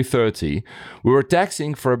A330, we were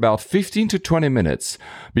taxiing for about 15 to 20 minutes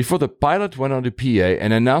before the pilot went on the PA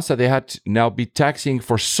and announced that they had to now be taxiing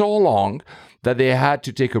for so long that they had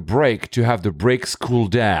to take a break to have the brakes cool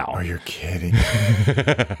down. Oh, you're kidding.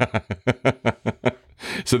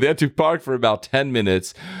 So they had to park for about 10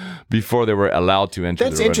 minutes before they were allowed to enter the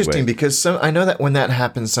runway. That's interesting because I know that when that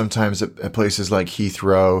happens sometimes at places like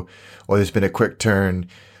Heathrow or there's been a quick turn,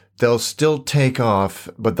 they'll still take off,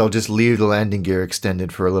 but they'll just leave the landing gear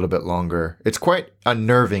extended for a little bit longer. It's quite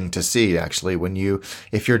unnerving to see, actually,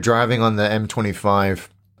 if you're driving on the M25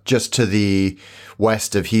 just to the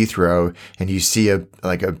west of Heathrow and you see a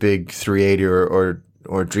big 380 or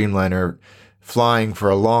Dreamliner flying for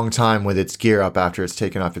a long time with its gear up after it's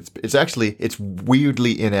taken off. It's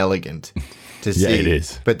weirdly inelegant to see. Yeah, it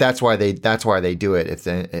is. But that's why they do it.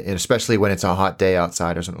 Especially when it's a hot day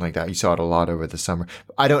outside or something like that. You saw it a lot over the summer.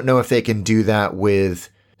 I don't know if they can do that with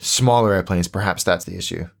smaller airplanes. Perhaps that's the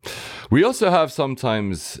issue. We also have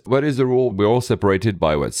sometimes, what is the rule? We're all separated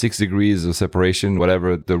by 6 degrees of separation,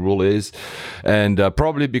 whatever the rule is. And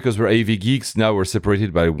probably because we're AV geeks, now we're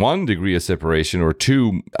separated by 1 degree of separation or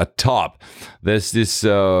 2 at top. There's this,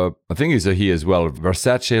 I think it's a he as well,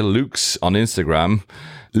 Versace Lux on Instagram.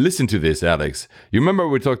 Listen to this, Alex. You remember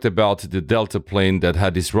we talked about the Delta plane that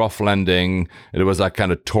had this rough landing and it was kind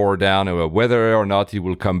of tore down, and whether or not it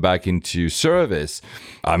will come back into service.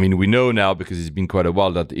 I mean, we know now because it's been quite a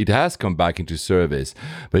while that it has come back into service.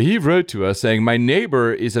 But he wrote to us saying, my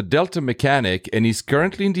neighbor is a Delta mechanic and he's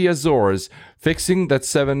currently in the Azores fixing that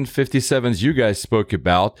 757s you guys spoke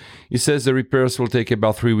about. He says the repairs will take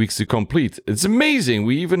about 3 weeks to complete. It's amazing.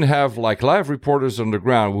 We even have live reporters on the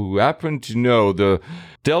ground who happen to know the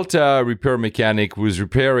Delta repair mechanic who's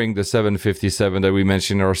repairing the 757 that we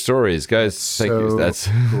mentioned in our stories. Guys, thank you. That's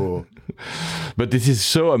cool. But this is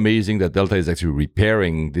so amazing that Delta is actually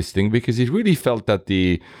repairing this thing, because it really felt that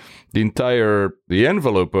the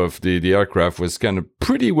envelope of the aircraft was kind of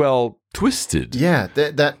pretty well twisted. Yeah,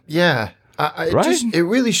 Right? It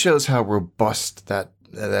really shows how robust that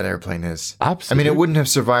airplane is. Absolutely. I mean, it wouldn't have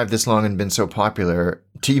survived this long and been so popular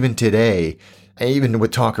to even today, even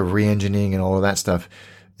with talk of re-engineering and all of that stuff,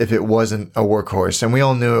 if it wasn't a workhorse. And we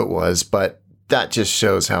all knew it was, but that just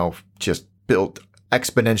shows how just built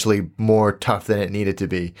exponentially more tough than it needed to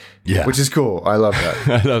be. Yeah. Which is cool. I love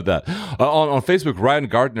that. I love that. On Facebook, Ryan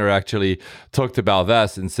Gardner actually talked about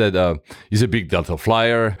that and said he's a big Delta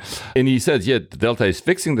flyer. And he said, yeah, the Delta is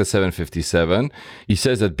fixing the 757. He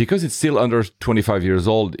says that because it's still under 25 years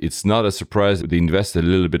old, it's not a surprise they invested a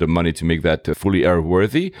little bit of money to make that fully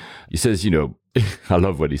airworthy. He says, I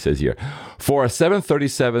love what he says here. For a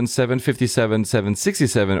 737, 757,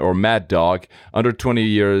 767, or Mad Dog, under 20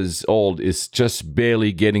 years old is just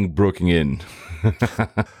barely getting broken in.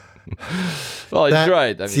 Well, he's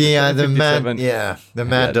right. I mean, the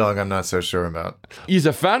Mad Dog I'm not so sure about. He's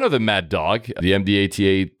a fan of the Mad Dog, the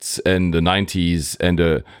MD-88s and the 90s, and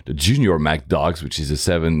the Junior Mad Dogs, which is the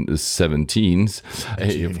 717s.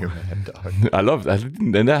 Junior Mad Dog. I love that.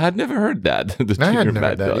 And I had never heard that. I hadn't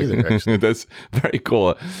heard that either, actually. That's very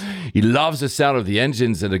cool. He loves the sound of the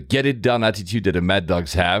engines and the get-it-done attitude that the Mad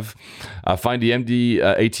Dogs have. I find the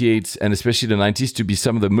MD-88s and especially the 90s to be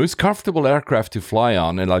some of the most comfortable aircraft to fly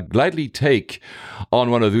on, and I'll gladly take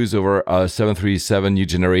on one of those over a 737 new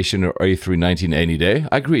generation or A319 any day.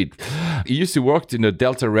 Agreed. He used to work in a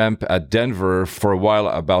Delta ramp at Denver for a while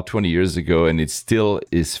about 20 years ago, and it's still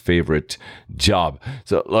his favorite job.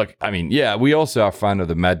 So, look, I mean, yeah, we also are fan of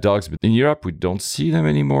the Mad Dogs, but in Europe, we don't see them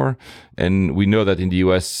anymore. And we know that in the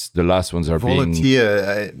US, the last ones are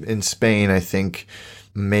Volatia in Spain, I think,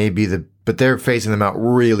 but they're phasing them out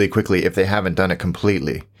really quickly if they haven't done it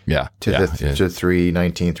completely. To the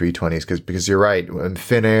 319, 320s, because you're right.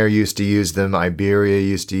 Finnair used to use them. Iberia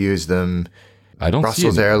used to use them.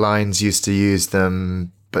 Brussels Airlines used to use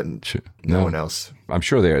them, but no one else. I'm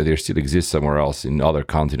sure they still exist somewhere else in other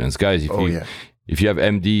continents. Guys, if you have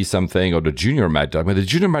MD something or the Junior Mad Dog, the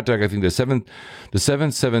Junior Mad Dog, I think the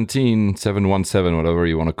 717, 717, whatever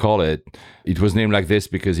you want to call it, it was named like this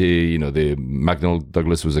because the McDonnell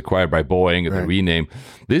Douglas was acquired by Boeing and the rename.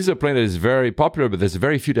 This is a plane that is very popular, but there's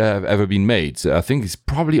very few that have ever been made. So I think it's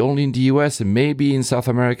probably only in the US and maybe in South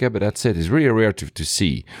America, but that's it. It's really rare to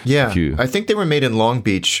see. Yeah, I think they were made in Long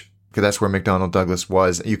Beach because that's where McDonnell Douglas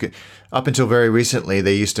was. Up until very recently,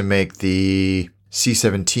 they used to make the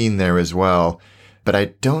C-17 there as well. But I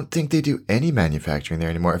don't think they do any manufacturing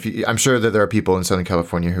there anymore. I'm sure that there are people in Southern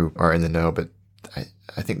California who are in the know, but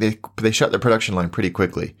I think they shut their production line pretty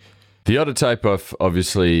quickly. The other type of,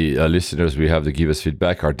 obviously, listeners we have to give us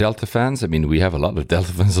feedback are Delta fans. I mean, we have a lot of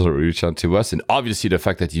Delta fans that reach out to us. And obviously the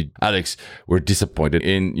fact that you, Alex, were disappointed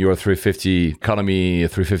in your 350 economy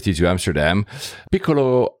 350 to Amsterdam.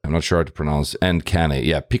 Piccolo, I'm not sure how to pronounce, and Cane.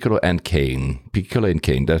 Yeah, Piccolo and Cane. Piccolo and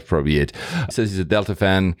Cane, that's probably it. He says he's a Delta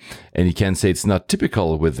fan and he can say it's not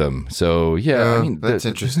typical with them. So, yeah. I mean, that's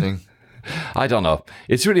interesting. I don't know.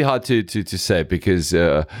 It's really hard to say because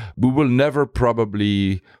we will never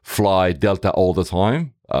probably fly Delta all the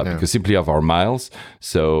time because simply of our miles.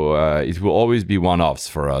 So it will always be one-offs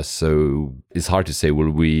for us. So it's hard to say,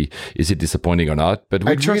 is it disappointing or not? But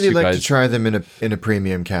I'd really like to try them in a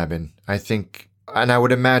premium cabin. I think, and I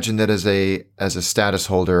would imagine that as a status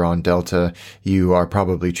holder on Delta, you are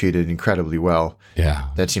probably treated incredibly well. Yeah.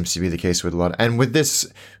 That seems to be the case with a lot. And with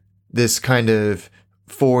this kind of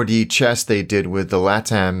 4D chess they did with the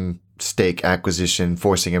LATAM stake acquisition,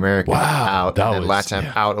 forcing America out and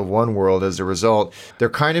LATAM out of one world as a result. They're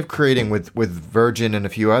kind of creating with Virgin and a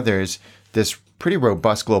few others this pretty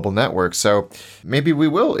robust global network. So maybe we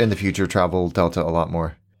will in the future travel Delta a lot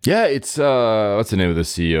more. Yeah, it's what's the name of the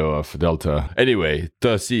CEO of Delta? Anyway,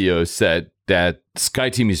 the CEO said that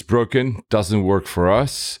SkyTeam is broken, doesn't work for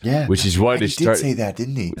us. Yeah, which is why he did say that,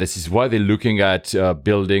 didn't he? This is why they're looking at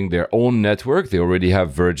building their own network. They already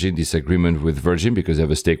have Virgin, this agreement with Virgin because they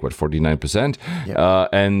have a stake, 49%. Yeah.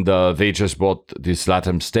 And they just bought this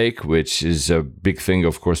LATAM stake, which is a big thing,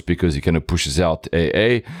 of course, because it kind of pushes out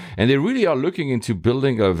AA. And they really are looking into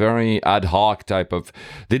building a very ad hoc type of,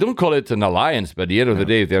 they don't call it an alliance, but at the end of the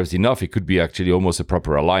day, if there's enough, it could be actually almost a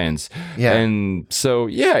proper alliance. Yeah. And so,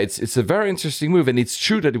 yeah, it's a very interesting move. And it's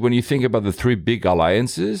true that when you think about the three big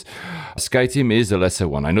alliances, SkyTeam is the lesser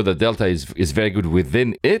one. I know that Delta is very good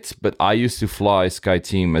within it, but I used to fly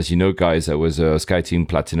SkyTeam. As you know, guys, I was a SkyTeam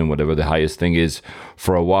Platinum, whatever the highest thing is,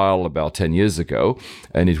 for a while, about 10 years ago.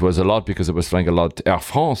 And it was a lot because I was flying a lot Air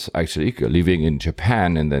France, actually, living in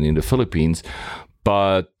Japan and then in the Philippines.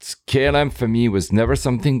 But KLM for me was never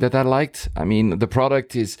something that I liked. I mean, the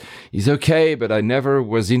product is okay, but I never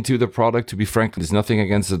was into the product, to be frank. There's nothing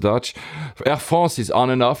against the Dutch. Air France is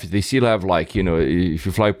on and off. They still have if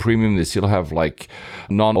you fly premium, they still have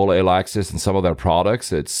non-all access in some of their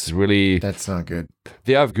products. It's really... That's not good.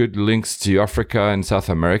 They have good links to Africa and South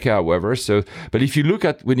America, however. So, but if you look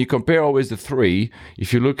at, when you compare always the three,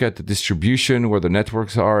 if you look at the distribution, where the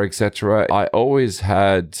networks are, etc., I always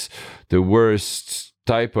had the worst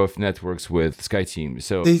type of networks with SkyTeam.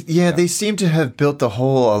 So they seem to have built the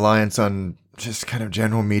whole alliance on just kind of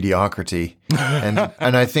general mediocrity. And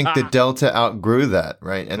I think that Delta outgrew that,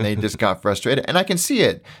 right? And they just got frustrated. And I can see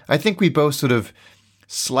it. I think we both sort of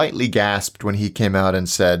slightly gasped when he came out and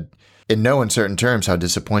said, in no uncertain terms, how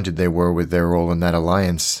disappointed they were with their role in that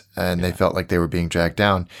alliance. And they felt like they were being dragged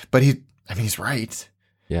down. But he's right.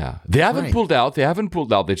 Yeah, they haven't pulled out.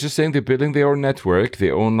 They're just saying they're building their own network,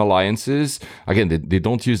 their own alliances. Again, they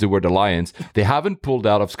don't use the word alliance. They haven't pulled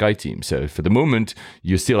out of SkyTeam. So for the moment,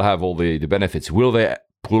 you still have all the benefits. Will they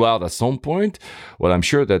pull out at some point? Well, I'm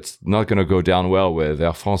sure that's not going to go down well with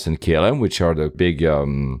Air France and KLM, which are the big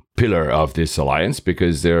pillar of this alliance,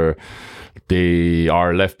 because they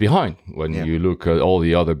are left behind when you look at all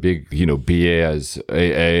the other big, BA as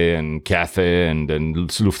AA and Cathay and then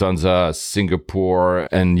Lufthansa, Singapore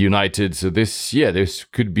and United. So this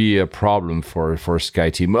could be a problem for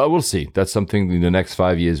SkyTeam. Well, we'll see. That's something in the next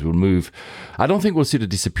 5 years will move. I don't think we'll see the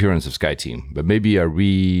disappearance of SkyTeam, but maybe a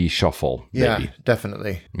reshuffle. Yeah, maybe.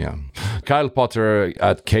 definitely. Yeah. Kyle Potter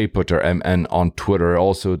at KPotterMN on Twitter,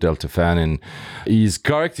 also Delta fan, and he's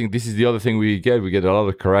correcting. This is the other thing we get. We get a lot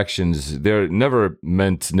of corrections. They're never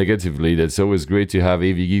meant negatively. That's always great to have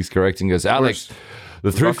AV Geeks correcting us. Alex,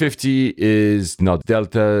 the 350 is not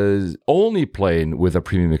Delta's only plane with a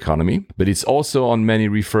premium economy, but it's also on many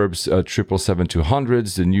refurbs,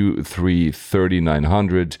 777-200s, the new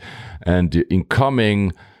 330-900, and the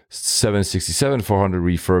incoming 767-400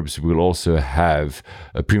 refurbs will also have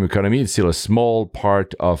a premium economy. It's still a small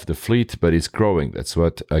part of the fleet, but it's growing. That's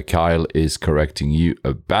what Kyle is correcting you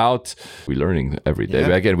about. We're learning every day.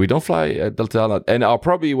 But again, we don't fly Delta. And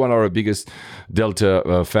probably one of our biggest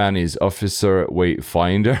Delta fan is Officer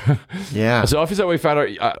Wayfinder. Yeah. So Officer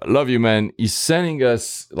Wayfinder, I love you, man. He's sending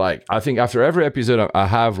us, I think after every episode, I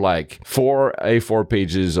have 4 A4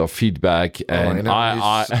 pages of feedback. And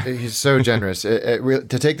he's so generous.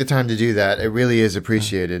 To take the time to do that, it really is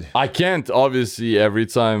appreciated. I can't obviously every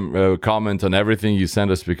time comment on everything you send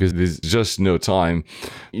us because there's just no time.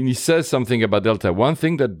 And he says something about Delta. One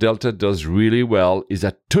thing that Delta does really well is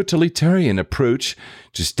a totalitarian approach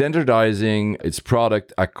to standardizing its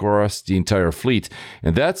product across the entire fleet.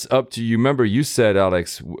 And that's up to you. Remember, you said,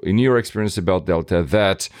 Alex, in your experience about Delta,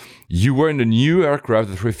 that you were in a new aircraft,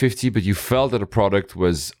 the 350, but you felt that the product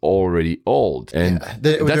was already old. And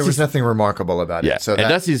there was nothing remarkable about it. So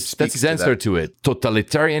that's his answer to it.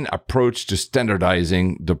 Totalitarian approach to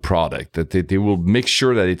standardizing the product, that they will make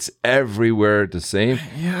sure that it's everywhere the same.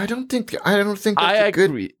 Yeah, I don't think that's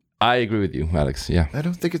good. I agree with you, Alex. Yeah. I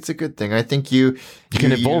don't think it's a good thing. I think you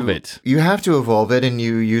can evolve it. You have to evolve it, and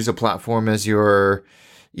you use a platform as your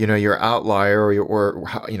outlier or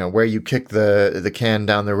where you kick the can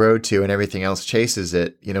down the road to, and everything else chases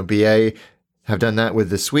it. BA have done that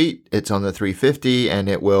with the suite. It's on the 350, and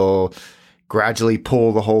it will gradually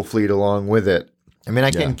pull the whole fleet along with it. I mean,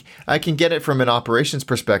 I can get it from an operations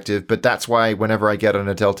perspective, but that's why whenever I get on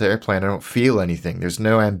a Delta airplane, I don't feel anything. There's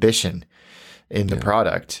no ambition in the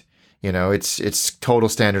product. It's total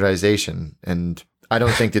standardization. And I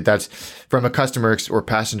don't think that's from a customer or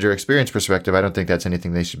passenger experience perspective, I don't think that's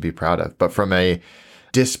anything they should be proud of. But from a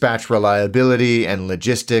dispatch reliability and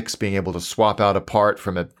logistics, being able to swap out a part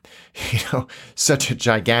from such a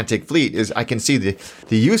gigantic fleet I can see the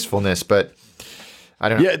usefulness, but I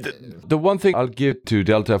don't know. Yeah, the one thing I'll give to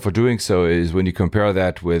Delta for doing so is when you compare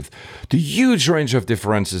that with the huge range of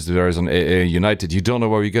differences there is on AA United, you don't know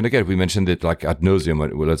what you're going to get. We mentioned it ad nauseum.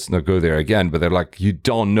 Well, let's not go there again, but they're you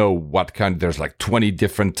don't know what kind. There's 20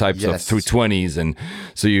 different types of 320s, and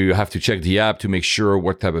so you have to check the app to make sure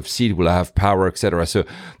what type of seat will have power, etc. So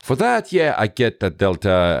for that, I get that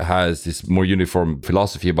Delta has this more uniform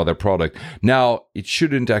philosophy about their product. Now, it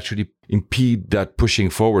shouldn't actually impede that pushing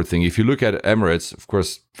forward thing. If you look at Emirates, of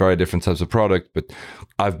course, very different types of product, but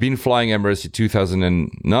I've been flying Emirates in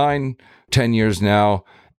 2009, 10 years now,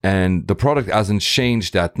 and the product hasn't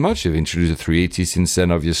changed that much. They've introduced a 380 since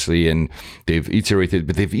then, obviously, and they've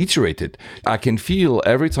iterated. I can feel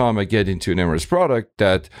every time I get into an Emirates product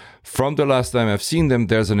that from the last time I've seen them,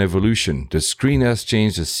 there's an evolution. The screen has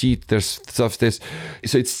changed, the seat, there's stuff,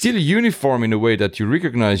 so it's still uniform in a way that you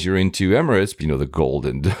recognize you're into Emirates, the gold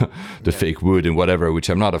and the fake wood and whatever, which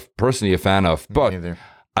I'm not personally a fan of, but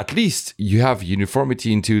at least you have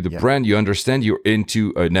uniformity into the brand. You understand you're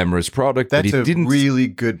into an Emirates product. That's a really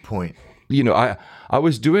good point. I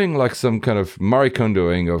was doing some kind of Marie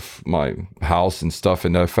Kondoing of my house and stuff,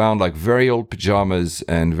 and I found very old pajamas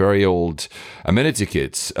and very old amenity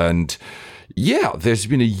kits. And there's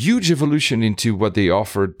been a huge evolution into what they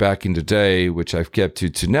offered back in the day, which I've kept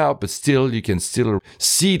to now, but still, you can still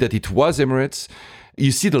see that it was Emirates.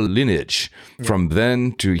 you see the lineage from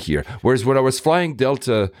then to here. Whereas when I was flying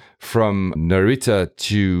Delta from Narita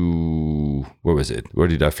to, where was it? Where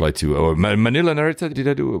did I fly to? Oh, Manila, Narita, did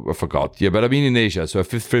I do? I forgot. Yeah, but I mean in Asia, so a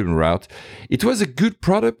fifth freedom route. It was a good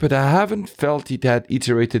product, but I haven't felt it had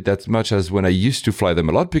iterated that much as when I used to fly them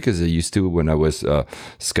a lot, because I used to when I was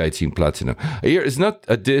SkyTeam Platinum. Here, it's not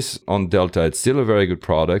a diss on Delta. It's still a very good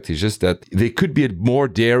product. It's just that they could be more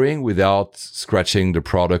daring without scratching the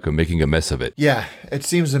product or making a mess of it. Yeah, it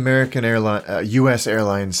seems American U.S.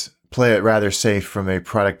 airlines play it rather safe from a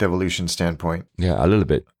product evolution standpoint. Yeah, a little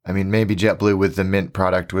bit. I mean, maybe JetBlue with the Mint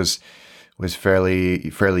product was fairly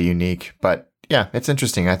unique, but yeah, it's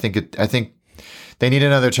interesting. I think they need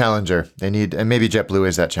another challenger. And maybe JetBlue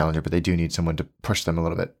is that challenger, but they do need someone to push them a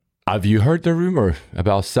little bit. Have you heard the rumor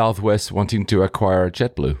about Southwest wanting to acquire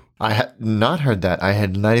JetBlue? I had not heard that. I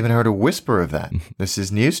had not even heard a whisper of that. This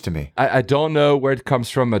is news to me. I don't know where it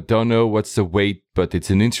comes from. I don't know what's the weight, but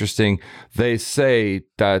it's an interesting. They say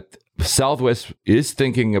that Southwest is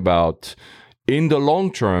thinking about, in the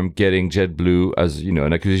long term, getting JetBlue as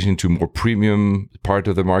an acquisition to more premium part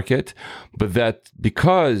of the market, but that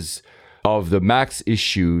because of the MAX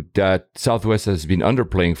issue that Southwest has been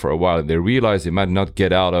underplaying for a while, and they realize they might not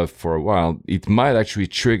get out of for a while, it might actually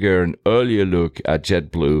trigger an earlier look at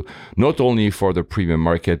JetBlue, not only for the premium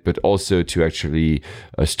market, but also to actually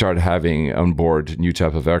start having on board new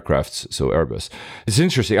type of aircrafts, so Airbus. It's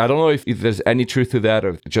interesting. I don't know if there's any truth to that,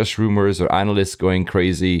 or just rumors or analysts going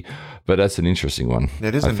crazy, but that's an interesting one.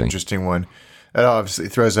 It is an interesting one. It obviously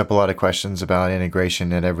throws up a lot of questions about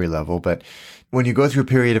integration at every level, but when you go through a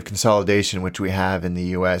period of consolidation, which we have in the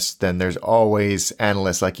U.S., then there's always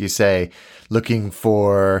analysts, like you say, looking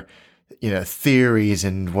for, theories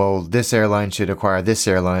and, well, this airline should acquire this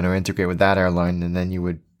airline or integrate with that airline, and then you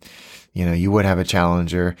would have a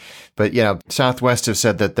challenger. But, Southwest have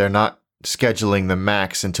said that they're not scheduling the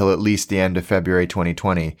MAX until at least the end of February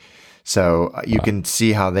 2020. So you can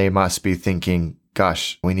see how they must be thinking,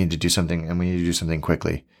 gosh, we need to do something, and we need to do something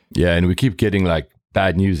quickly. Yeah, and we keep getting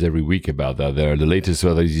bad news every week about that. The latest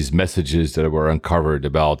were these messages that were uncovered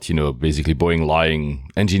about, basically Boeing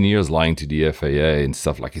engineers lying to the FAA and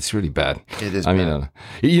stuff. It's really bad. It is bad.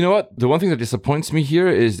 You know what? The one thing that disappoints me here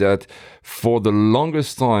is that for the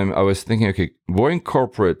longest time, I was thinking, okay, Boeing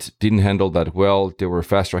corporate didn't handle that well. They were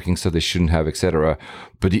fast tracking stuff they shouldn't have, etc.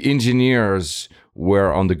 But the engineers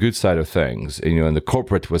were on the good side of things, and the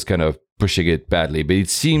corporate was kind of pushing it badly. But it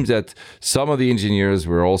seems that some of the engineers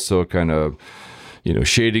were also kind of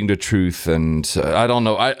shading the truth, and I don't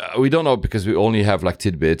know. We don't know because we only have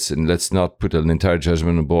tidbits, and let's not put an entire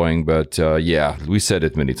judgment on Boeing. But yeah, we said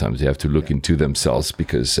it many times. They have to look into themselves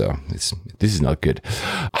because this is not good.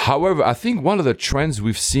 However, I think one of the trends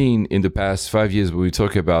we've seen in the past 5 years when we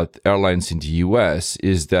talk about airlines in the US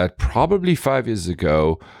is that probably 5 years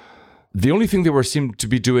ago, the only thing they seemed to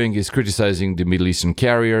be doing is criticizing the Middle Eastern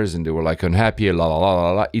carriers, and they were unhappy, la la la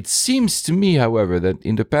la la. It seems to me, however, that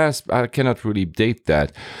in the past, I cannot really date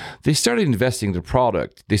that, they started investing in the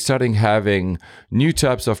product. They started having new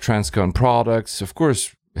types of transcon products, of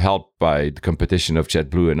course, helped by the competition of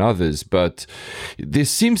JetBlue and others, but there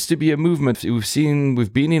seems to be a movement.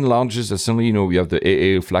 We've been in lounges. Suddenly, we have the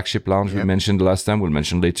AA flagship lounge we mentioned the last time. We'll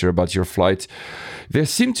mention later about your flight. There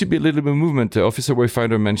seemed to be a little bit of movement. Officer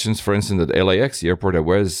Wayfinder mentions, for instance, at LAX, the airport I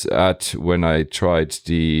was at when I tried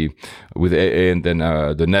with AA and then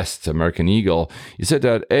the Nest, American Eagle. He said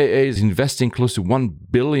that AA is investing close to $1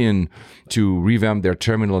 billion to revamp their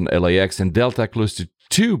terminal in LAX, and Delta close to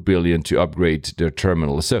 $2 billion to upgrade their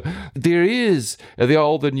terminal. So there are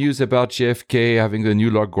all the news about JFK having the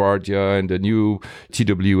new LaGuardia and the new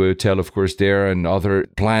TW hotel, of course, there, and other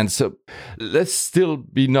plans. So let's still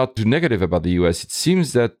be not too negative about the US. It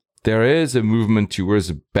seems that there is a movement towards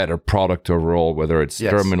a better product overall, whether it's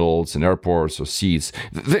terminals and airports or seats.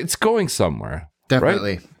 It's going somewhere.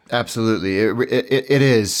 Definitely. Right? Absolutely. It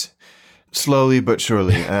is. Slowly but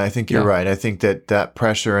surely. And I think you're right. I think that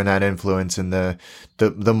pressure and that influence and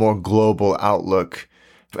the more global outlook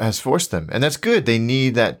has forced them. And that's good. They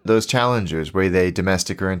need those challengers, were they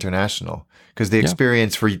domestic or international, because the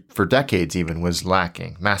experience for decades even was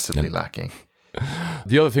lacking, massively lacking.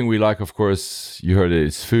 The other thing we like, of course, you heard it,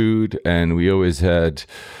 is food, and we always had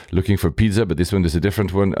looking for pizza, but this one is a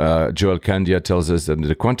different one. Joel Candia tells us that in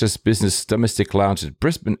the Qantas Business Domestic Lounge at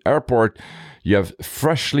Brisbane Airport, you have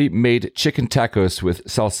freshly made chicken tacos with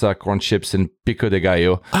salsa, corn chips, and pico de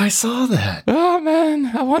gallo. I saw that. Oh,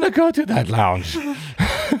 man, I want to go to that lounge.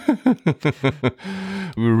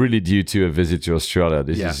 We're really due to a visit to Australia.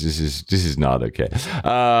 This is not okay.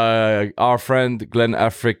 Our friend Glenn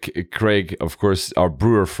Afric Craig, of course, our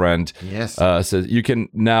brewer friend, Yes. says you can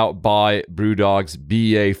now buy Brewdog's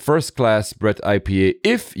BA First Class Brett IPA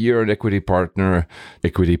if you're an equity partner,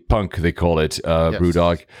 equity punk they call it,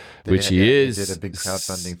 Brewdog, which he is. They did a big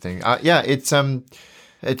crowdfunding thing.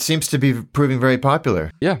 It seems to be proving very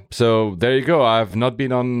popular. Yeah, so there you go. I've not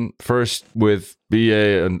been on first with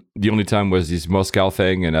BA, and the only time was this Moscow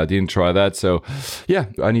thing, and I didn't try that. So, yeah,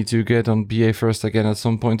 I need to get on BA first again at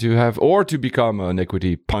some point to become an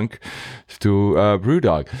equity punk to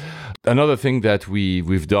Brewdog. Another thing that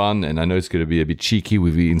we've done, and I know it's going to be a bit cheeky,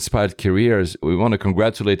 we've inspired careers. We want to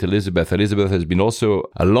congratulate Elizabeth. Elizabeth has been also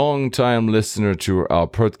a long-time listener to our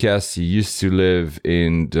podcast. She used to live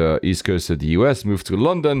in the East Coast of the US, moved to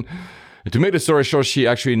London. To make the story short, she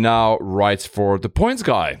actually now writes for The Points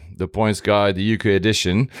Guy, the UK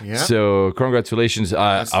edition. Yeah. So congratulations.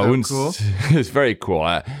 That's so cool. It's very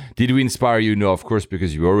cool. Did we inspire you? No, of course,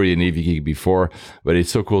 because you were already a Navy geek before. But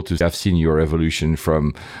it's so cool to have seen your evolution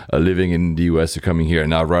from living in the US to coming here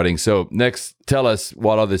and now writing. So next, tell us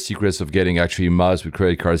what are the secrets of getting actually miles with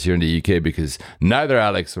credit cards here in the UK, because neither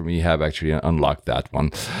Alex or me have actually unlocked that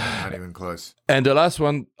one. Not even close. And the last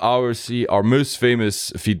one, our most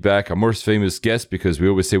famous feedback, our most famous guest, because we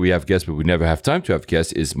always say we have guests, but we never have time to have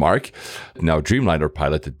guests, is Mark, now Dreamliner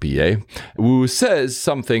pilot at BA, who says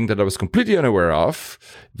something that I was completely unaware of.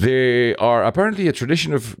 They are apparently a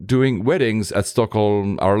tradition of doing weddings at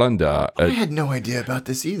Stockholm, Arlanda. I had no idea about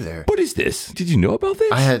this either. What is this? Did you know about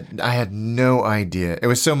this? I had no idea. It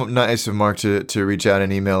was so nice of Mark to reach out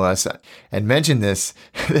and email us and mention this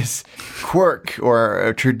quirk or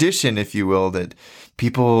a tradition, if you will, that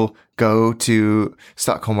people go to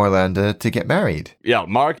Stockholm, Arlanda to get married. Yeah,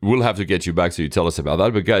 Mark, we'll have to get you back so you tell us about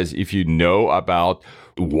that. But guys, if you know about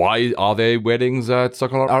why are there weddings at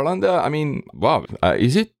Stockholm, Arlanda? I mean, wow,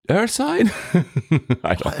 is it airside?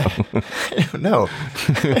 I don't know.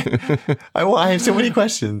 I don't know. I have so many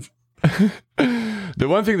questions. The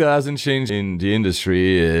one thing that hasn't changed in the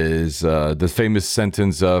industry is the famous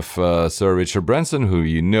sentence of Sir Richard Branson, who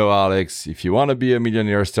you know, Alex, if you want to be a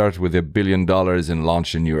millionaire, start with $1 billion and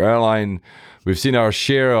launch a new airline. We've seen our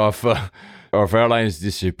share of airlines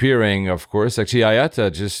disappearing, of course. Actually,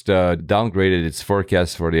 IATA just downgraded its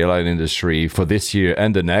forecast for the airline industry for this year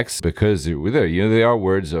and the next because there are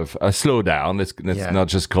words of a slowdown. Let's not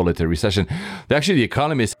just call it a recession. Actually, The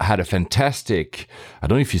Economist had a fantastic, I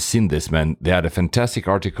don't know if you've seen this, man. They had a fantastic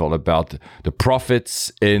article about the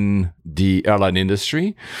profits in the airline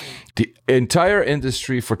industry. The entire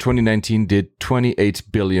industry for 2019 did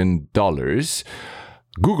 $28 billion.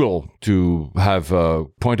 Google, to have a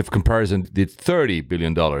point of comparison, did $30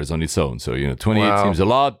 billion on its own. So, 28 seems a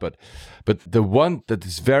lot, but the one that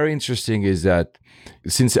is very interesting is that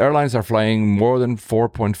since airlines are flying more than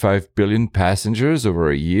 4.5 billion passengers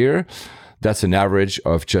over a year, that's an average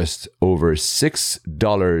of just over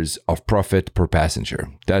 $6 of profit per passenger.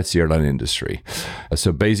 That's the airline industry.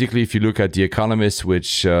 So basically, if you look at The Economist,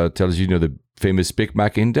 which tells you, the famous Big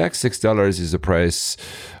Mac index, $6 is the price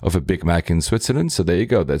of a Big Mac in Switzerland. So there you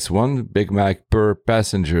go. That's one Big Mac per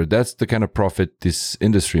passenger. That's the kind of profit this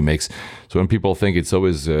industry makes. So when people think it's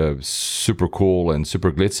always super cool and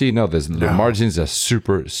super glitzy, the margins are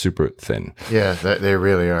super, super thin. Yeah, they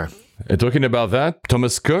really are. And talking about that,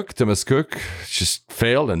 Thomas Cook just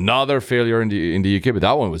failed. Another failure in the UK, but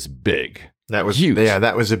that one was big. That was huge. Yeah,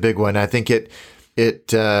 that was a big one. I think it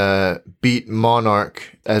beat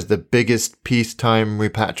Monarch as the biggest peacetime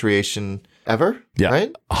repatriation ever. Yeah,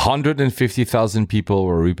 right? 150,000 people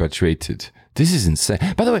were repatriated. This is insane.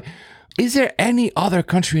 By the way, is there any other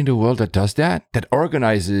country in the world that does that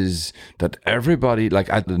organizes that everybody, like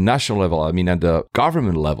at the national level, I mean at the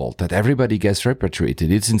government level, that everybody gets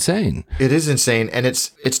repatriated? It's insane. It is insane, and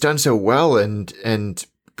it's done so well, and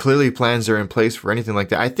clearly plans are in place for anything like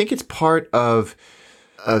that. I think it's part of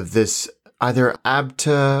this. Either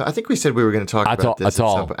ABTA, I think we said we were going to talk about this.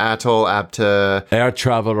 ABTA. Air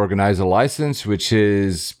Travel Organizer License, which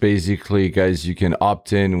is basically, guys, you can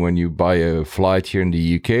opt in when you buy a flight here in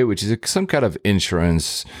the UK, which is some kind of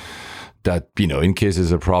insurance that, in case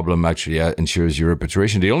there's a problem, actually ensures your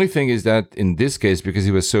repatriation. The only thing is that in this case, because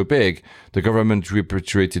it was so big, the government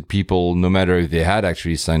repatriated people no matter if they had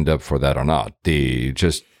actually signed up for that or not. They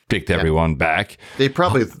just picked everyone back. They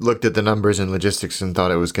probably looked at the numbers and logistics and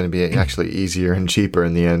thought it was going to be actually easier and cheaper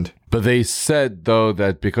in the end. But they said, though,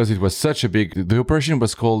 that because it was such a big... The operation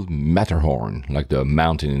was called Matterhorn, like the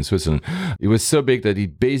mountain in Switzerland. It was so big that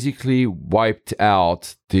it basically wiped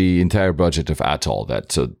out the entire budget of Atoll.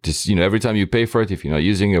 That so this, every time you pay for it, if you're not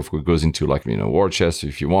using it, it goes into war chest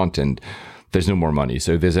if you want, and there's no more money.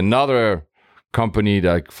 So if there's another company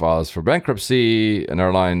that files for bankruptcy, an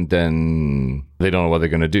airline, then they don't know what they're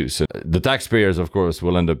going to do. So the taxpayers, of course,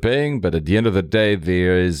 will end up paying. But at the end of the day,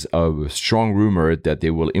 there is a strong rumor that they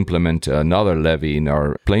will implement another levy in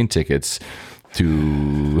our plane tickets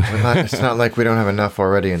to... It's not like we don't have enough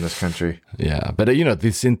already in this country. Yeah. But,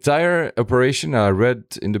 this entire operation, I read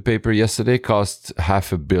in the paper yesterday, cost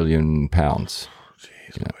 £500 million.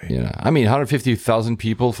 Yeah. I mean, 150,000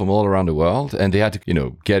 people from all around the world, and they had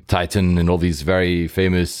to, get Titan and all these very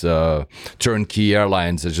famous turnkey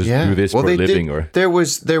airlines that just do this for a living. Or there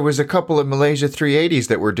was a couple of Malaysia 380s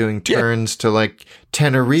that were doing turns to like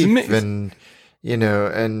Tenerife and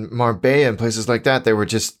and Marbella and places like that. They were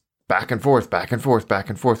just back and forth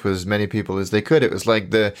with as many people as they could. It was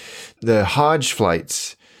like the Hajj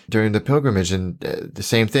flights during the pilgrimage, and the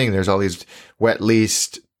same thing. There's all these wet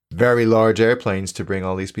leased, very large airplanes to bring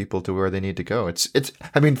all these people to where they need to go. It's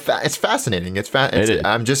fascinating.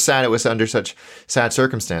 I'm just sad it was under such sad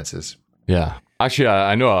circumstances. Yeah. Actually,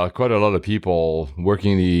 I know quite a lot of people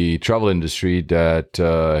working in the travel industry that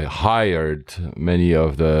hired many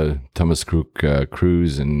of the Thomas Cook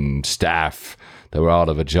crews and staff that were out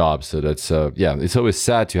of a job. So that's, it's always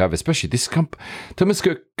sad to have, especially this Thomas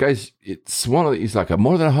Cook, guys, it's like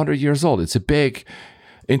more than 100 years old. It's a big...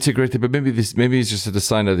 integrated, but maybe it's just a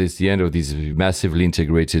sign that it's the end of these massively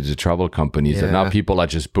integrated travel companies. And now people are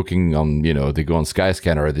just booking on, they go on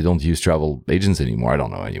Skyscanner. They don't use travel agents anymore. I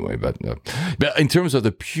don't know anyway, but in terms of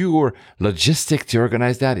the pure logistic to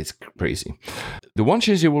organize that, it's crazy. The one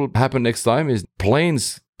change that will happen next time is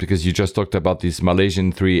planes, because you just talked about this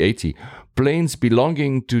Malaysian 380. Planes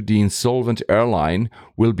belonging to the insolvent airline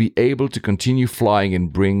will be able to continue flying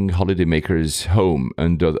and bring holidaymakers home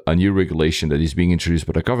under a new regulation that is being introduced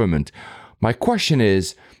by the government. My question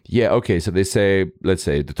is, so they say, let's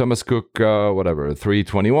say the Thomas Cook,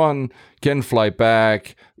 321 can fly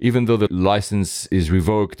back, even though the license is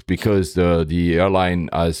revoked because the airline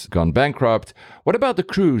has gone bankrupt. What about the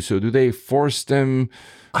crew? So do they force them...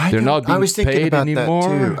 They're not being paid anymore.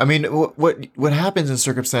 That too. I mean, what happens in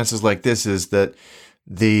circumstances like this is that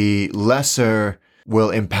the lessor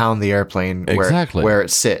will impound the airplane where it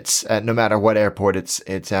sits, no matter what airport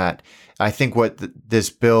it's at. I think what this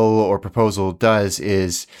bill or proposal does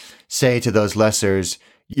is say to those lessors,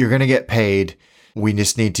 you're going to get paid. We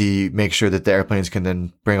just need to make sure that the airplanes can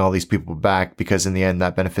then bring all these people back, because in the end,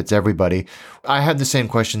 that benefits everybody. I had the same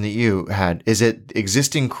question that you had. Is it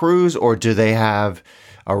existing crews, or do they have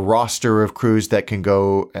a roster of crews that can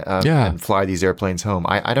go and fly these airplanes home?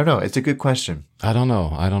 I don't know. It's a good question. I don't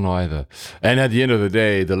know either. And at the end of the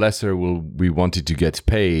day, the lessor will be wanted to get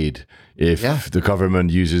paid if the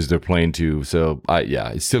government uses their plane too. So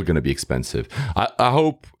it's still going to be expensive. I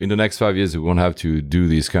hope in the next 5 years we won't have to do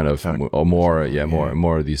these kind of more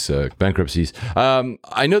of these bankruptcies.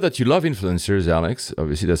 I know that you love influencers, Alex.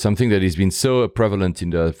 Obviously, that's something that has been so prevalent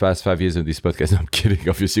in the past 5 years of this podcast. No, I'm kidding.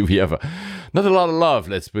 Obviously, we have not a lot of love.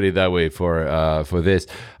 Let's put it that way for this.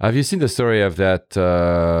 Have you seen the story of that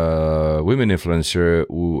women influencer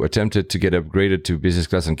who attempted to get upgraded to business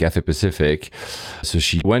class on Cathay Pacific? So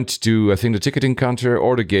she went to, I think, the ticketing counter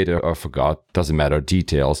or the gate, I forgot, doesn't matter,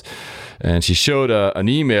 details. And she showed an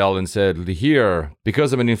email and said, here,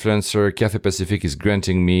 because I'm an influencer, Cathay Pacific is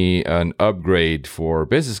granting me an upgrade for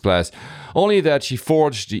business class. Only that she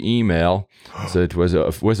forged the email, so it was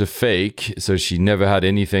a fake. So she never had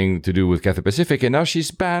anything to do with Cathay Pacific, and now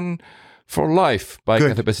she's banned for life by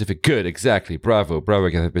Cathay Pacific. Good, exactly. Bravo,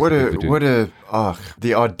 Cathay Pacific.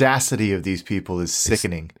 The audacity of these people is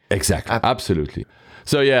sickening. Exactly, absolutely.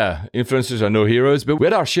 So influencers are no heroes, but we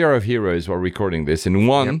had our share of heroes while recording this. And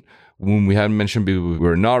one, whom we hadn't mentioned, but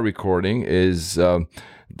we're not recording, is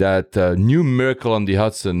that new miracle on the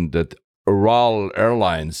Hudson that Ural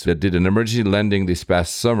Airlines that did an emergency landing this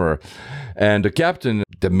past summer. And the captain,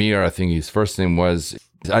 Damir, I think his first name was...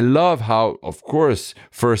 I love how, of course,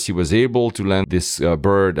 first he was able to land this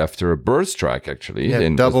bird after a bird strike, actually. Yeah,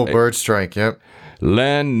 double bird strike, yep.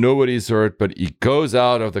 Land, nobody's hurt, but he goes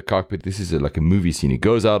out of the cockpit. This is like a movie scene. He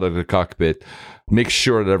goes out of the cockpit, makes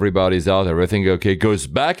sure that everybody's out, everything okay, goes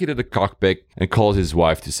back into the cockpit and calls his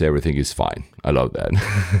wife to say everything is fine. I love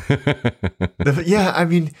that. Yeah, I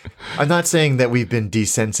mean, I'm not saying that we've been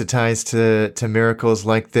desensitized to miracles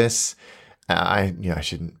like this. I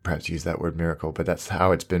shouldn't perhaps use that word miracle, but that's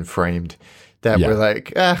how it's been framed. That Yeah. we're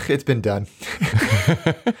like, it's been done.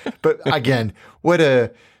 But again, what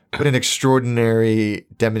an extraordinary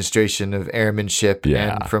demonstration of airmanship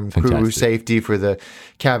Yeah, and from crew fantastic. safety for the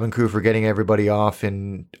cabin crew for getting everybody off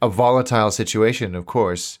in a volatile situation, of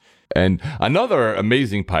course. And another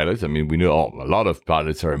amazing pilot. I mean, we know a lot of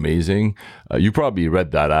pilots are amazing. You probably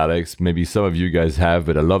read that, Alex. Maybe some of you guys have,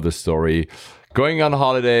 but I love the story. Going on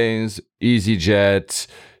holidays, EasyJet,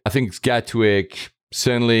 I think it's Gatwick.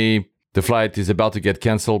 Suddenly, the flight is about to get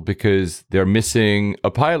canceled because they're missing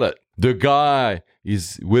a pilot. The guy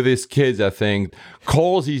is with his kids, I think,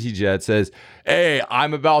 calls EasyJet, says, "Hey,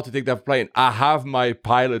 I'm about to take that plane. I have my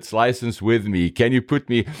pilot's license with me. Can you put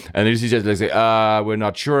me?" And EasyJet like, we're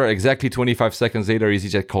not sure. Exactly 25 seconds later,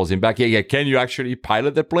 EasyJet calls him back. Yeah. Can you actually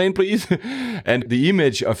pilot the plane, please? And the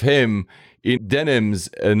image of him in denims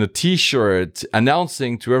and a t-shirt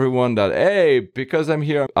announcing to everyone that, hey, because I'm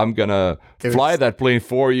here, I'm gonna fly that plane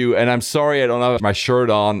for you. And I'm sorry I don't have my shirt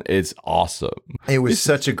on. It's awesome. It was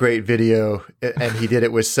such a great video, and he did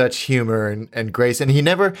it with such humor and grace. And he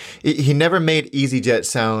never made EasyJet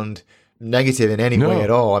sound negative in any way at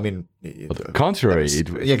all. I mean, Contrary.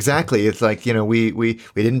 exactly. It's like,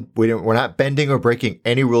 we're not bending or breaking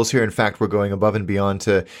any rules here. In fact, we're going above and beyond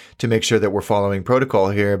to make sure that we're following protocol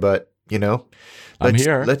here. But I'm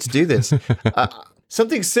here. Let's do this.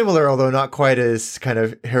 Something similar, although not quite as kind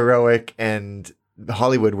of heroic and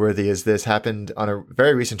Hollywood worthy as this, happened on a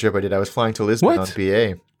very recent trip I did. I was flying to Lisbon on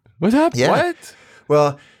BA. What happened? Yeah. What?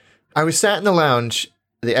 Well, I was sat in the lounge,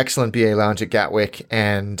 the excellent BA lounge at Gatwick,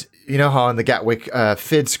 and you know how on the Gatwick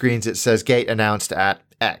FID screens it says gate announced at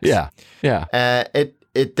X. Yeah.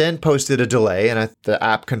 It then posted a delay, and the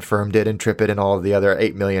app confirmed it, and TripIt and all of the other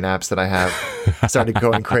 8 million apps that I have started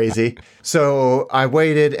going crazy. So I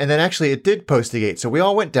waited, and then actually it did post the gate. So we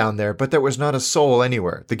all went down there, but there was not a soul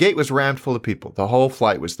anywhere. The gate was rammed full of people. The whole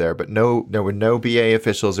flight was there, but there were no BA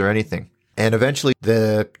officials or anything. And eventually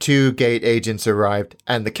the 2 gate agents arrived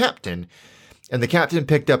and the captain. And the captain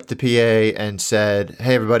picked up the PA and said,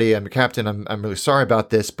 "Hey, everybody, I'm the captain. I'm really sorry about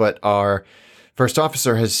this, but our first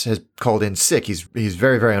officer has called in sick. He's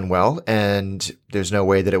very, very unwell, and there's no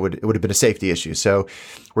way that it would have been a safety issue. So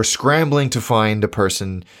we're scrambling to find a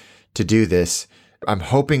person to do this. I'm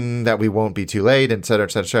hoping that we won't be too late, et cetera,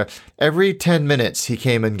 et cetera, et cetera." Every 10 minutes, he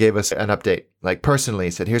came and gave us an update, like personally.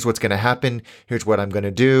 He said, "Here's what's going to happen. Here's what I'm going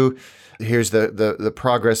to do. Here's the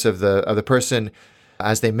progress of the person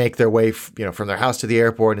as they make their way, from their house to the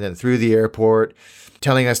airport and then through the airport,"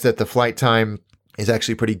 telling us that the flight time is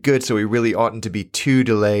actually pretty good, so we really oughtn't to be too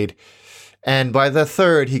delayed. And by the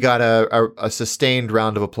third, he got a sustained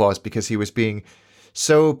round of applause because he was being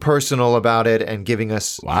so personal about it and giving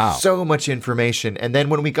us so much information. And then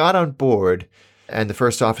when we got on board and the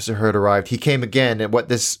first officer had arrived, he came again at what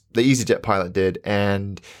the EasyJet pilot did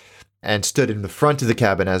and stood in the front of the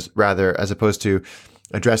cabin as opposed to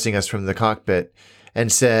addressing us from the cockpit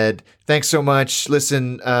and said, "Thanks so much.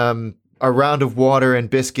 Listen, a round of water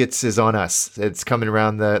and biscuits is on us. It's coming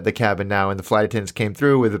around the cabin now." And the flight attendants came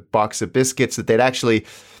through with a box of biscuits that they'd actually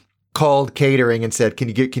called catering and said, can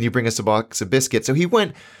you bring us a box of biscuits? So he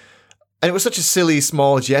went, and it was such a silly,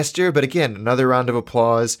 small gesture. But again, another round of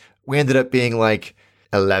applause. We ended up being like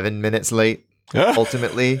 11 minutes late,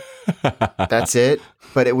 ultimately. That's it.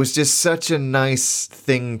 But it was just such a nice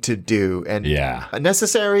thing to do. And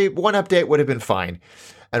necessary. One update would have been fine.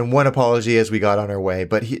 And one apology as we got on our way.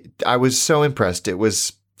 But I was so impressed. It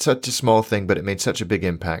was such a small thing, but it made such a big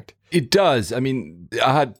impact. It does. I mean,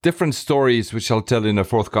 I had different stories, which I'll tell in a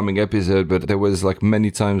forthcoming episode, but there was like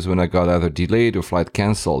many times when I got either delayed or flight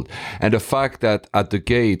canceled. And the fact that at the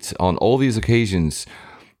gate, on all these occasions,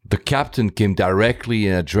 the captain came directly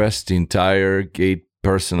and addressed the entire gate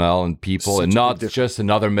personnel and people, and not just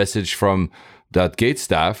another message from that gate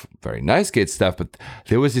staff, very nice gate staff, but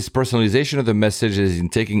there was this personalization of the messages in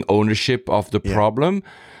taking ownership of the problem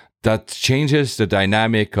that changes the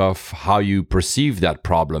dynamic of how you perceive that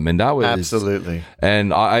problem. And that was absolutely.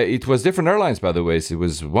 And it was different airlines, by the way. So it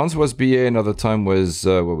was once was BA, another time was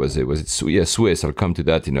what was it? Was it Swiss? I'll come to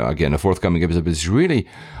that. Again, a forthcoming episode. But it's really,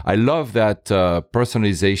 I love that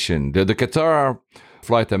personalization. The Qatar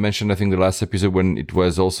flight I mentioned, I think the last episode, when it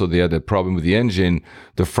was also they had a problem with the engine,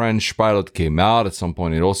 the French pilot came out at some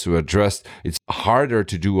point. It also addressed it's harder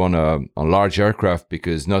to do on a large aircraft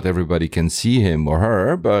because not everybody can see him or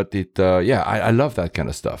her, but I love that kind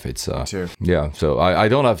of stuff. It's sure. Yeah, so I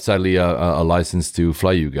don't have sadly a license to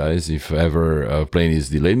fly you guys if ever a plane is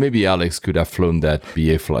delayed. Maybe Alex could have flown that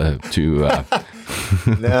BA flight to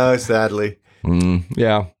No, sadly.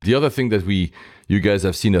 Yeah. The other thing that you guys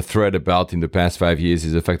have seen a thread about in the past 5 years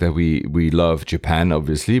is the fact that we love Japan,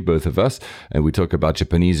 obviously, both of us. And we talk about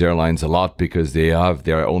Japanese airlines a lot because they have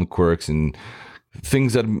their own quirks and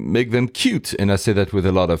things that make them cute. And I say that with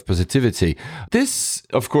a lot of positivity. This,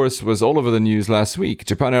 of course, was all over the news last week.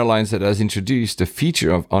 Japan Airlines that has introduced a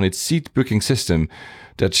feature on its seat booking system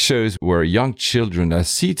that shows where young children are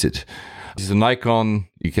seated. This is an icon.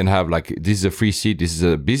 You can have like, this is a free seat, this is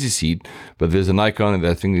a busy seat, but there's an icon and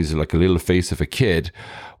that thing is like a little face of a kid.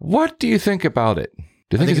 What do you think about it?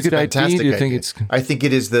 Do you think it's a good idea? Do you think it's? I think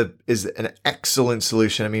it is an excellent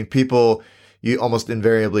solution. I mean, you almost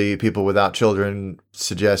invariably, people without children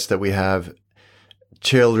suggest that we have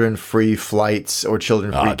children-free flights or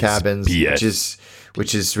children-free cabins,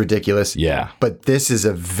 which is ridiculous. Yeah. But this is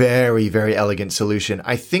a very, very elegant solution.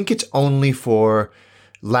 I think it's only for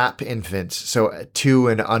lap infants, so 2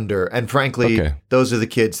 and under. And frankly, those are the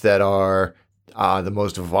kids that are the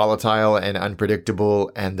most volatile and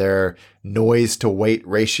unpredictable, and their noise to weight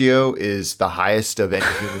ratio is the highest of any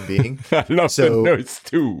human being. I love the noise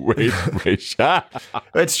to weight ratio.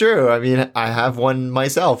 It's true. I mean, I have one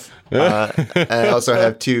myself. And I also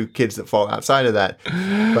have 2 kids that fall outside of that.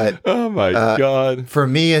 But oh my God. For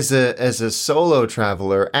me as a solo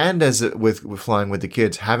traveler and with flying with the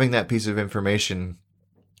kids, having that piece of information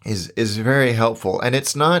is very helpful. And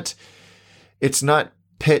it's not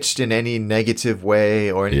pitched in any negative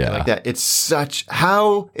way or anything like that. It's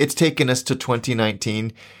how it's taken us to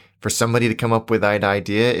 2019 for somebody to come up with that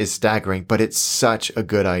idea is staggering, but it's such a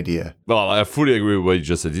good idea. Well, I fully agree with what you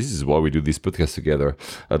just said. This is why we do this podcast together.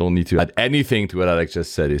 I don't need to add anything to what Alex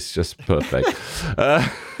just said. It's just perfect.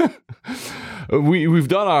 We've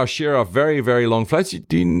done our share of very, very long flights.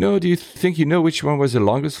 Do you think you know which one was the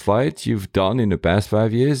longest flight you've done in the past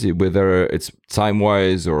 5 years, whether it's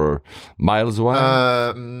time-wise or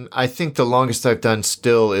miles-wise? I think the longest I've done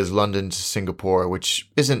still is London to Singapore, which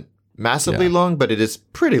isn't massively long, but it is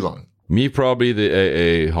pretty long. Me, probably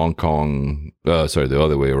the Hong Kong, the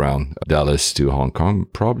other way around, Dallas to Hong Kong,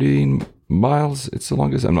 probably in miles. It's the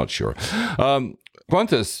longest. I'm not sure.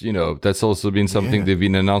 Qantas, that's also been something they've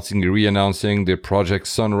been re-announcing their Project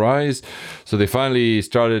Sunrise. So they finally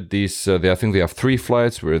started these, I think they have 3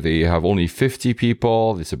 flights where they have only 50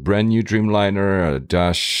 people. It's a brand new Dreamliner, a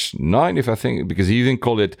Dash 9, because he even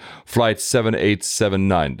called it Flight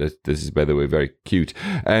 7879. This is, by the way, very cute.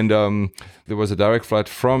 And there was a direct flight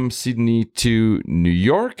from Sydney to New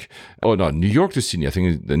York. Oh, no, New York to Sydney. I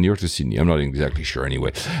think New York to Sydney. I'm not exactly sure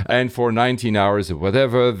anyway. And for 19 hours or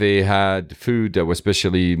whatever, they had food that was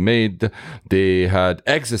specially made. They had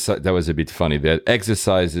exercise. That was a bit funny. They had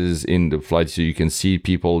exercises in the flight, so you can see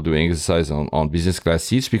people doing exercise on business class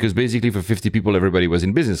seats, because basically for 50 people, everybody was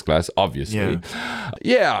in business class, obviously.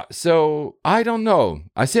 Yeah. So I don't know.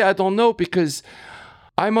 I say I don't know because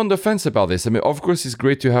I'm on the fence about this. I mean, of course, it's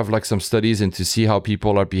great to have like some studies and to see how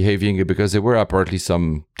people are behaving, because there were apparently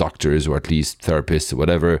some doctors or at least therapists or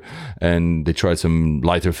whatever, and they tried some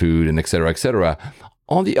lighter food and et cetera, et cetera.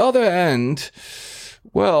 On the other hand,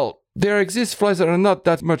 well, there exist flights that are not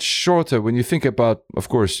that much shorter. When you think about, of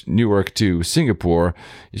course, Newark to Singapore,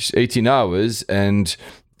 it's 18 hours, and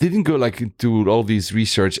they didn't go like into all these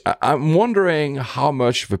research. I'm wondering how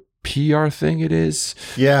much of a PR thing it is.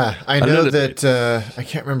 Yeah, I know that, I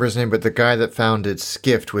can't remember his name, but the guy that founded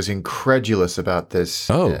Skift was incredulous about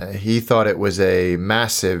this. He thought it was a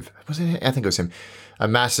massive, I think it was him, a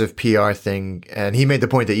massive PR thing. And he made the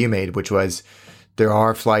point that you made, which was there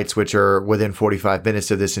are flights which are within 45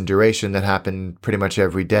 minutes of this in duration that happen pretty much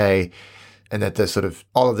every day. And that the sort of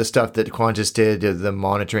all of the stuff that Qantas did, the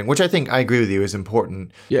monitoring, which I think I agree with you is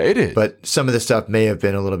important. Yeah, it is. But some of the stuff may have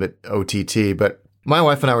been a little bit OTT. But my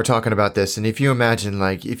wife and I were talking about this. And if you imagine,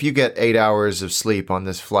 like, if you get 8 hours of sleep on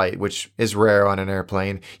this flight, which is rare on an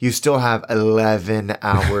airplane, you still have 11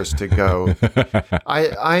 hours to go.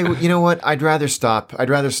 You know what? I'd rather stop.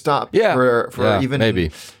 For even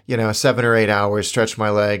maybe 7 or 8 hours, stretch my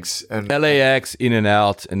legs. And LAX, in and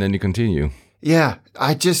out, and then you continue. Yeah,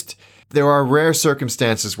 there are rare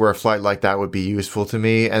circumstances where a flight like that would be useful to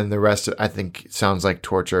me, and the rest, I think, sounds like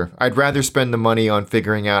torture. I'd rather spend the money on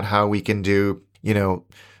figuring out how we can do,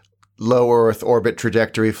 low Earth orbit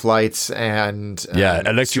trajectory flights and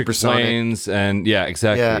electric planes and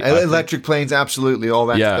exactly. Yeah, electric planes, absolutely, all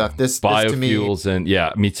that stuff. This biofuels to me,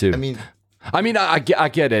 and me too. I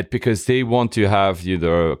get it, because they want to have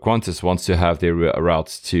Qantas wants to have their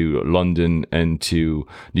routes to London and to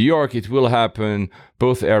New York. It will happen.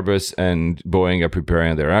 Both Airbus and Boeing are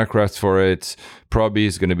preparing their aircraft for it. Probably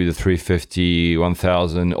it's going to be the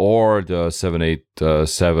 350-1000 or the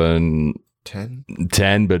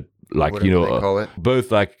 787-10, but like, Whatever they call it.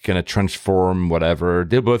 both like kind of transform whatever.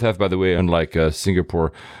 They both have, by the way, unlike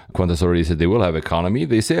Singapore, Qantas already said they will have economy.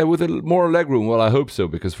 They say with more legroom. Well, I hope so,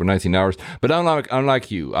 because for 19 hours. But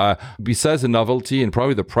unlike you, besides the novelty and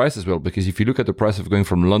probably the price as well, because if you look at the price of going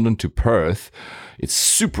from London to Perth, it's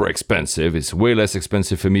super expensive. It's way less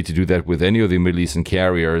expensive for me to do that with any of the Middle Eastern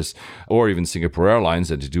carriers or even Singapore Airlines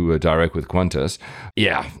than to do a direct with Qantas.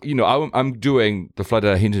 Yeah, I'm doing the flight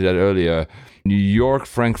that I hinted at earlier, New York,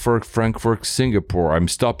 Frankfurt, Singapore. I'm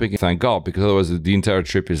stopping, thank God, because otherwise the entire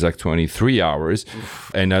trip is like 23 hours.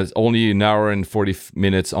 And that's only an hour and 40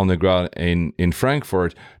 minutes on the ground in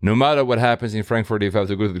Frankfurt. No matter what happens in Frankfurt, if I have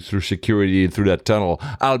to go through security through that tunnel,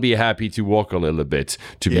 I'll be happy to walk a little bit,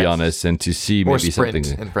 to be honest, and to see maybe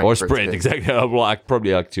something. Or sprint, exactly. I'll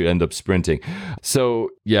probably like to end up sprinting. So,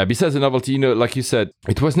 yeah, besides the novelty, like you said,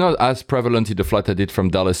 it was not as prevalent in the flight I did from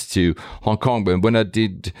Dallas to Hong Kong, but when I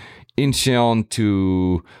did Incheon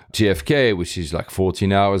to JFK, which is like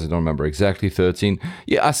 14 hours, I don't remember exactly, 13.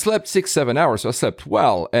 Yeah, I slept 6-7 hours, so I slept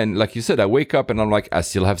well. And like you said, I wake up and I'm like, I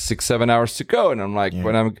still have 6-7 hours to go. And I'm like,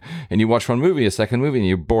 and you watch one movie, a second movie, and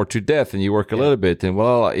you're bored to death, and you work a little bit. And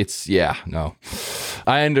no.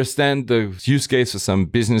 I understand the use case for some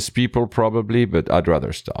business people probably, but I'd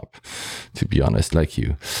rather stop, to be honest, like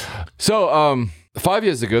you. So, 5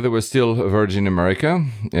 years ago, there was still Virgin America.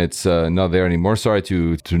 It's not there anymore. Sorry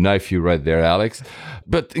to knife you right there, Alex.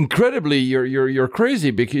 But incredibly, you're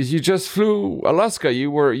crazy, because you just flew Alaska.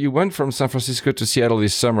 You went from San Francisco to Seattle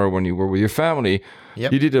this summer when you were with your family.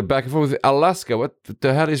 Yep. You did a back and forth with Alaska. What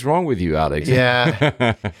the hell is wrong with you, Alex?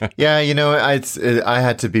 Yeah, yeah. I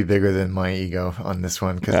had to be bigger than my ego on this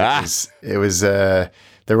one, because it was the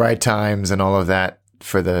right times and all of that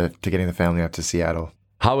to getting the family up to Seattle.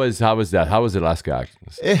 How was that? How was Alaska?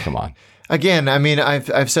 Come on. Again, I mean,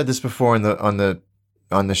 I've said this before on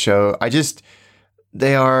the show.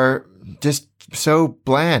 They are just so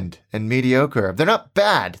bland and mediocre. They're not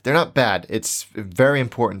bad. It's very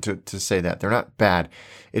important to say that. They're not bad.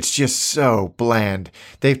 It's just so bland.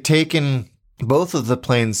 They've taken both of the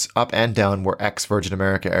planes up and down were ex-Virgin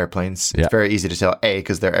America airplanes. It's very easy to tell, A,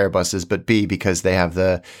 because they're Airbuses, but B, because they have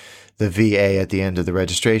the VA at the end of the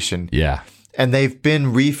registration. Yeah. And they've been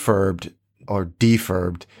refurbed or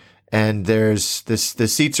defurbed, and the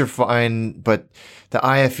seats are fine, but the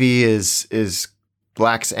IFE is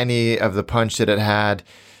lacks any of the punch that it had.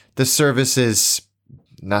 The service is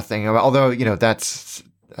nothing. Although that's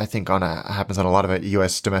I think happens on a lot of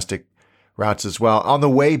U.S. domestic routes as well. On the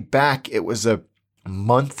way back, it was a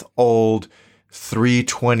month-old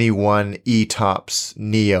 321 E-Tops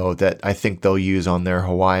Neo that I think they'll use on their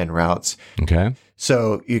Hawaiian routes. Okay.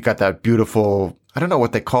 So you got that beautiful, I don't know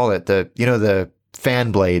what they call it, the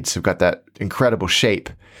fan blades have got that incredible shape.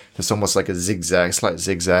 It's almost like a slight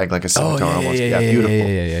zigzag, like a scimitar almost. Yeah, beautiful.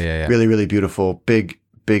 Yeah. Really, really beautiful. Big,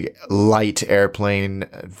 light airplane.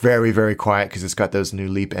 Very, very quiet because it's got those new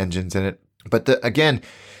LEAP engines in it. But again,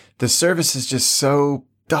 the service is just so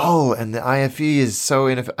dull, and the IFE is so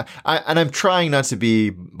ineffective. And I'm trying not to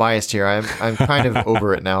be biased here. I'm kind of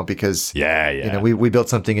over it now because we built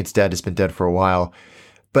something. It's dead. It's been dead for a while.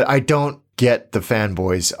 But I don't get the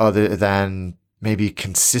fanboys other than maybe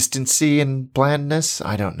consistency and blandness.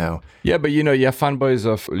 I don't know. Yeah, but you have fanboys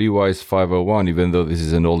of Levi's 501, even though this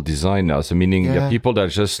is an old design now. So meaning the people that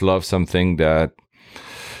just love something that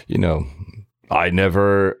I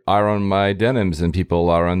never iron my denims, and people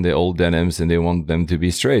iron the old denims and they want them to be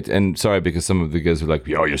straight. And sorry, because some of the guys were like,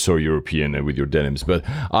 "Oh, you're so European with your denims." But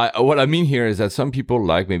what I mean here is that some people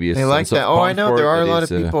like maybe they like that. Oh, I know there are a lot of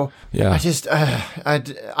people. Yeah,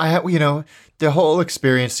 the whole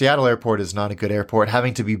experience. Seattle Airport is not a good airport.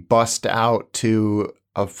 Having to be bussed out to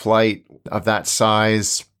a flight of that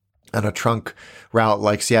size on a trunk route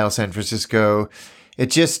like Seattle, San Francisco,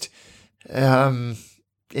 it just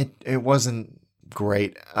it wasn't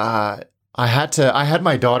great. I had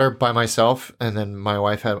my daughter by myself, and then my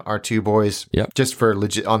wife had our two boys just for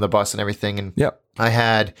legit on the bus and everything. And I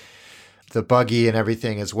had the buggy and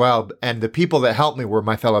everything as well. And the people that helped me were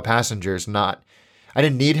my fellow passengers, I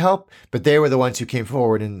didn't need help, but they were the ones who came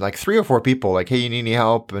forward, and like 3 or 4 people like, "Hey, you need any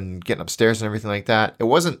help?" and getting upstairs and everything like that. It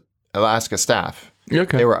wasn't Alaska staff.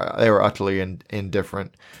 Okay. They were utterly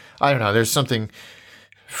indifferent. I don't know. There's something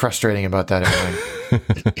frustrating about that airline.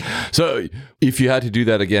 So if you had to do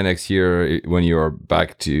that again next year when you're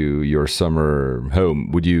back to your summer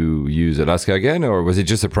home, would you use Alaska again, or was it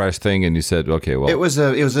just a price thing and you said, okay, well... It was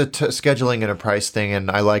a scheduling and a price thing, and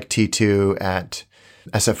I like T2 at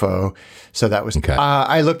SFO, so that was... Okay.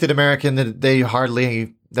 I looked at American,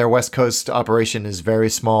 their West Coast operation is very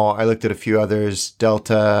small. I looked at a few others,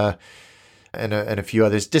 Delta and a few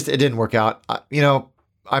others. Just, it didn't work out.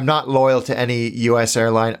 I'm not loyal to any U.S.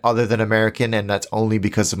 airline other than American, and that's only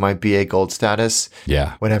because of my BA Gold status.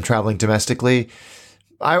 Yeah. When I'm traveling domestically,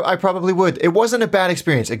 I probably would. It wasn't a bad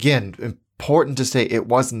experience. Again, important to say, it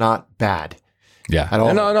was not bad. Yeah. At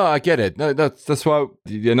all. No, I get it. No, that's why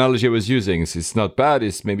the analogy I was using is it's not bad.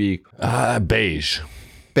 It's maybe beige.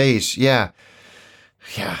 Beige, yeah.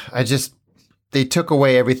 Yeah, they took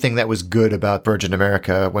away everything that was good about Virgin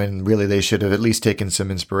America when really they should have at least taken some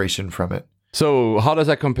inspiration from it. So how does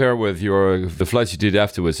that compare with the flights you did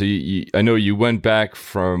afterwards? So I know you went back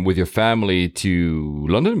with your family to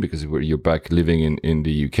London because you're back living in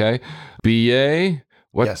the UK. BA,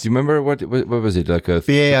 what Yes. do you remember? What was it, like a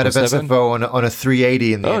BA out of 777? SFO on a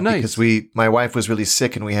 380 in the end, nice. because my wife was really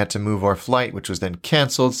sick and we had to move our flight, which was then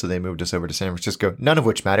canceled. So they moved us over to San Francisco. None of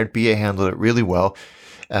which mattered. BA handled it really well.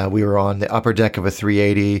 We were on the upper deck of a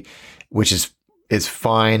 380, which is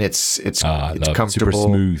fine. It's comfortable, super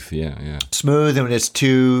smooth. Yeah. smooth, and it's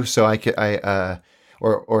two, so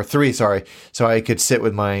or three, sorry. So I could sit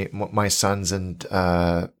with my sons, and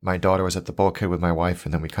my daughter was at the bulkhead with my wife,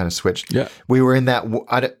 and then we kind of switched. Yeah. We were in that.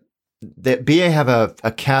 The BA have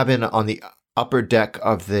a cabin on the upper deck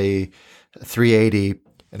of the 380,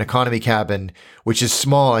 an economy cabin, which is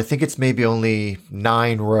small. I think it's maybe only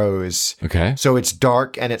 9 rows. Okay. So it's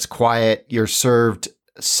dark and it's quiet. You're served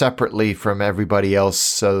separately from everybody else,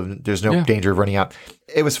 so there's no danger of running out.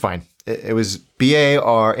 It was fine. It was BA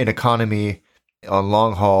are in economy on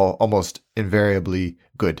long haul almost invariably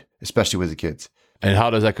good, especially with the kids. And how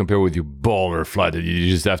does that compare with your baller flight that you did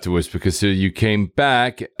just afterwards? Because you came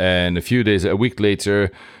back, and a week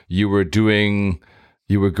later, you were going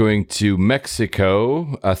to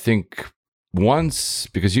Mexico, I think, once,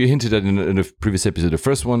 because you hinted at in the previous episode, the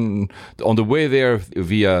first one, on the way there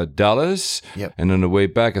via Dallas, Yep. and on the way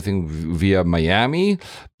back, I think, via Miami.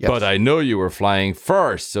 Yes. But I know you were flying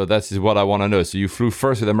first, so that's what I want to know. So you flew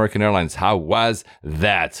first with American Airlines. How was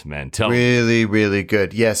that, man? Tell me. Really, really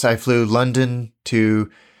good. Yes, I flew London to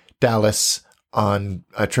Dallas on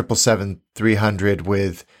a 777-300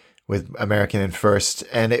 with American in first,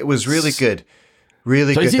 and it was really good.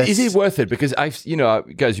 Really So good. is it worth it? Because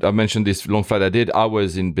guys, I mentioned this long flight I did. I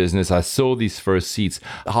was in business. I saw these first seats.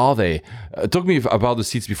 How are they? Talk to me about the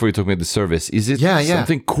seats before you talk me about the service. Is it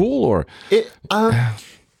something cool or?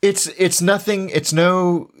 It's nothing. It's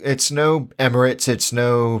no Emirates. It's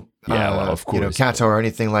no of course, Qatar or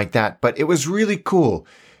anything like that. But it was really cool.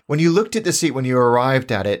 When you looked at the seat when you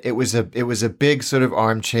arrived at it, it was a big sort of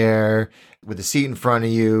armchair with a seat in front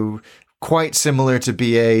of you. Quite similar to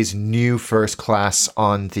BA's new first class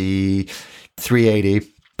on the 380,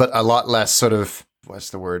 but a lot less sort of,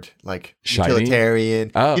 what's the word? Like shiny?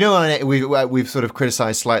 Utilitarian. Oh. You know, we've sort of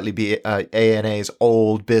criticized slightly ANA's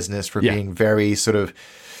old business for being very sort of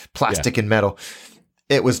plastic and metal.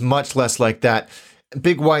 It was much less like that.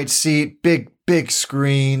 Big white seat, big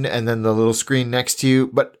screen, and then the little screen next to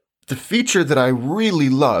you. But the feature that I really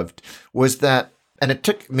loved was that, and it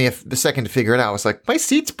took me a second to figure it out. I was like, my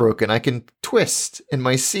seat's broken. I can twist in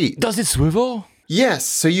my seat. Does it swivel? Yes.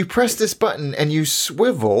 So you press this button and you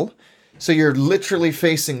swivel. So you're literally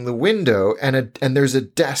facing the window, and there's a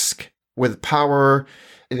desk with power.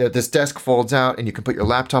 This desk folds out, and you can put your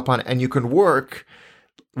laptop on it, and you can work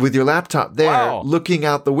with your laptop there, looking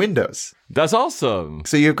out the windows. That's awesome.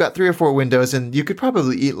 So you've got 3 or 4 windows, and you could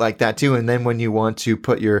probably eat like that too. And then when you want to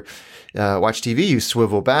put your watch TV, you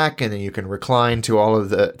swivel back, and then you can recline to all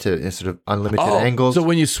of to sort of unlimited angles. So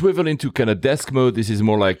when you swivel into kind of desk mode, this is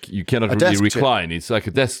more like you cannot really recline. Chair. It's like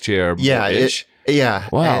a desk chair. Yeah.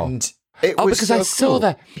 Wow. And it was because so I saw cool.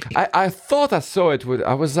 that. I thought I saw it.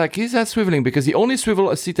 I was like, is that swiveling? Because the only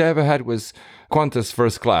swivel seat I ever had was Qantas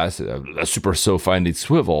first class, a super sofa, and it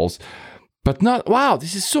swivels. But not, wow,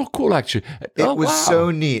 this is so cool, actually. It was so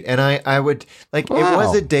neat. And I would, it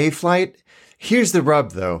was a day flight. Here's the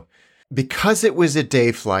rub, though. Because it was a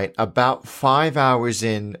day flight, about 5 hours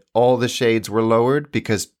in, all the shades were lowered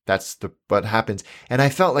because that's what happens. And I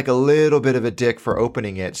felt like a little bit of a dick for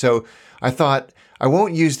opening it. So I thought, I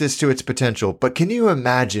won't use this to its potential. But can you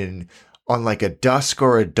imagine on like a dusk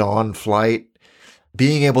or a dawn flight,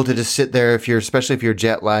 being able to just sit there, especially if you're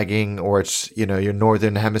jet lagging or it's, your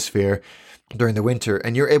northern hemisphere during the winter,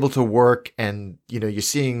 and you're able to work, and you're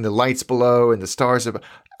seeing the lights below and the stars above.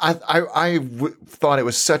 I thought it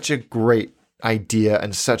was such a great idea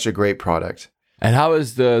and such a great product. And how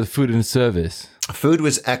is the food and service? Food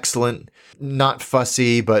was excellent, not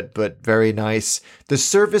fussy, but very nice. The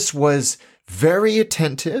service was very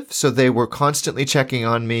attentive, so they were constantly checking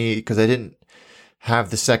on me because I didn't have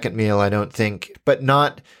the second meal, I don't think, but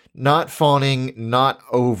not fawning, not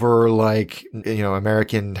over like,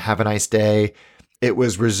 American have a nice day. It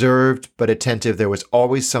was reserved but attentive. There was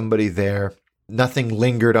always somebody there. Nothing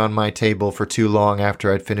lingered on my table for too long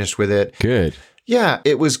after I'd finished with it. Good. Yeah,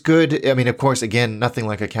 it was good. I mean, of course, again, nothing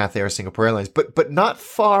like a Cathay or Singapore Airlines, but not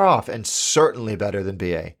far off, and certainly better than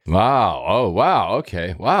BA. Wow. Oh, wow.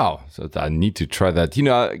 Okay. Wow. So I need to try that. You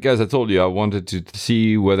know, guys, I told you I wanted to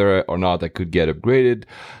see whether or not I could get upgraded.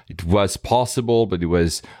 It was possible, but it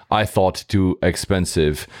was, I thought, too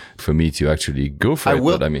expensive for me to actually go for it.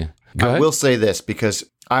 But I mean, go ahead. I will say this because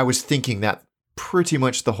I was thinking that pretty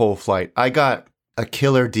much the whole flight. I got a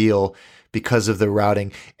killer deal because of the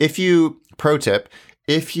routing. Pro tip,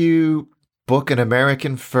 if you book an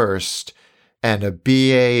American first and a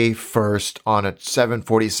BA first on a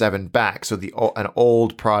 747 back, so an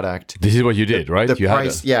old product. This is what you did, right? The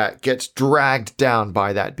price, gets dragged down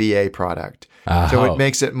by that BA product. So it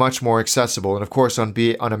makes it much more accessible. And of course, on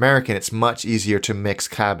American, it's much easier to mix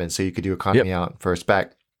cabins, so you could do economy out first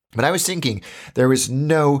back. But I was thinking there was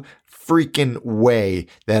no freaking way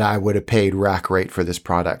that I would have paid rack rate for this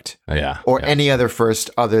product. Or any other first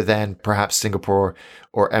other than perhaps Singapore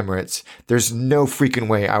or Emirates. There's no freaking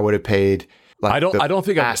way I would have paid. Like I don't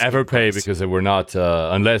think I've ever paid because they were not,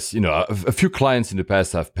 unless, a few clients in the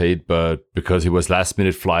past have paid, but because it was last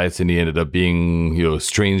minute flights and he ended up being,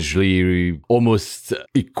 strangely almost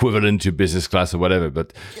equivalent to business class or whatever.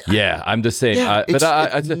 But I'm the same.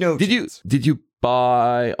 Did you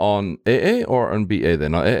buy on AA or on BA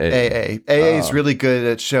then? Not AA. AA is really good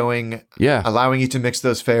at showing, allowing you to mix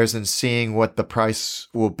those fares and seeing what the price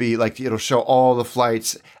will be. Like it'll show all the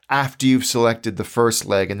flights after you've selected the first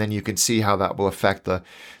leg, and then you can see how that will affect the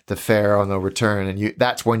fare on the return. And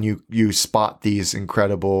that's when you spot these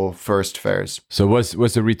incredible first fares. So was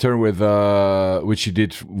the return with which you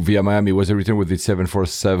did via Miami? Was the return with the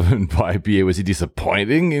 747 by BA? Was it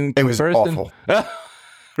disappointing in comparison? It was awful.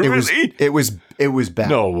 Really? It was bad.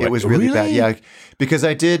 No way. It was really bad. Yeah, because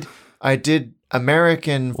I did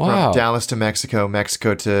American from Dallas to Mexico,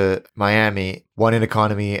 Mexico to Miami, one in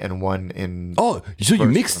economy and one in. Oh, so you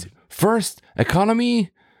mixed first and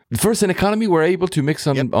economy were able to mix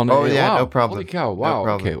on. Oh yeah, no problem. Holy cow! Wow.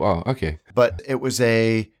 No Okay. Wow. Okay. But it was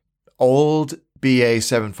a old BA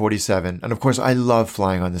 747, and of course I love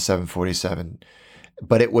flying on the 747,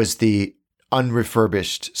 but it was the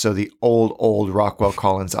unrefurbished, so the old Rockwell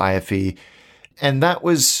Collins IFE, and that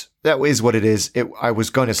was what it is. I was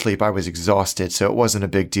going to sleep. I was exhausted, so it wasn't a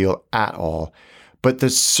big deal at all. But the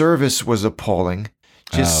service was appalling.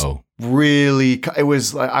 Just really, it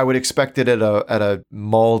was like I would expect it at a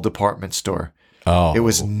mall department store. Oh, it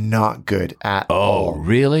was not good at all. Oh,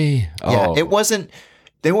 really? Yeah, it wasn't.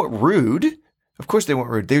 They weren't rude. Of course, they weren't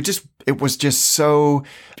rude. It was just so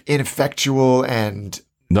ineffectual and.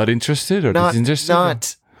 Not interested or disinterested?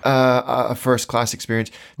 Not a first class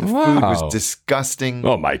experience. The food was disgusting.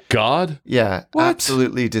 Oh my God. Yeah,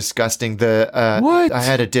 absolutely disgusting. I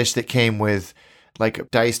had a dish that came with like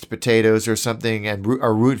diced potatoes or something and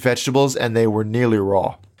root vegetables, and they were nearly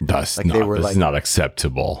raw. That's not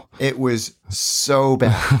acceptable. It was so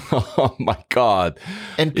bad. Oh my God.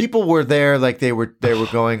 And people were there like they were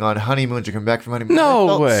going on honeymoons or coming back from honeymoons.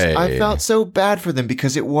 No way. I felt so bad for them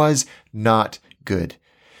because it was not good.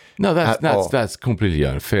 No, that's completely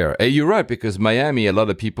unfair. You're right, because Miami, a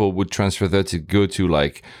lot of people would transfer there to go to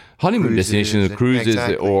like honeymoon destinations, cruises,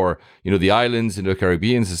 or the islands in the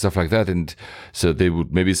Caribbean and stuff like that, and so they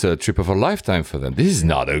would maybe it's a trip of a lifetime for them. This is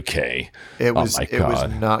not okay. It was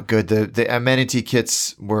not good. The amenity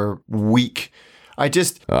kits were weak.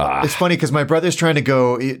 It's funny because my brother's trying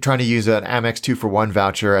to use an Amex 2-for-1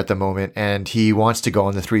 voucher at the moment, and he wants to go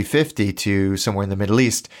on the 350 to somewhere in the Middle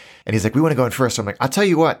East. And he's like, we want to go in first. So I'm like, I'll tell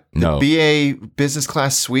you what, the BA business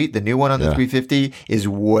class suite, the new one on the 350 is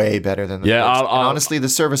way better than the first. Honestly, the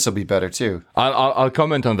service will be better too. I'll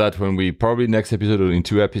comment on that when we probably next episode or in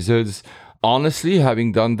 2 episodes. Honestly,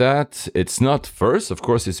 having done that, it's not first. Of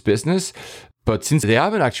course, it's business. But since they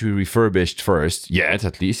haven't actually refurbished first yet,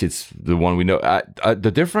 at least it's the one we know.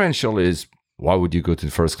 The differential is, why would you go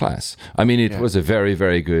to first class? I mean, it was a very,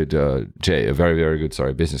 very good,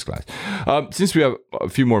 business class. Since we have a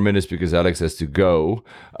few more minutes because Alex has to go,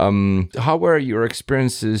 how were your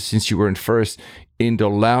experiences since you were in first in the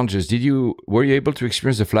lounges? Were you able to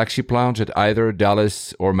experience the flagship lounge at either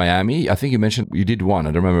Dallas or Miami? I think you mentioned you did one.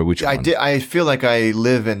 I don't remember which one. I did. I feel like I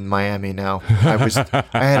live in Miami now. I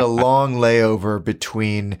had a long layover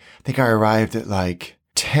between. I think I arrived at like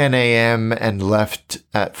 10 a.m. and left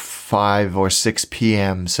at 5 or 6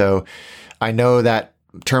 p.m. So I know that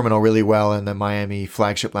terminal really well in the Miami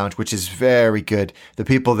flagship lounge, which is very good. The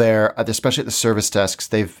people there, especially at the service desks,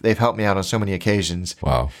 they've helped me out on so many occasions.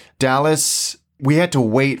 Wow. Dallas, we had to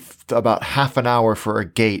wait about half an hour for a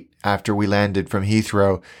gate after we landed from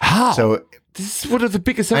Heathrow. How? So This is one of the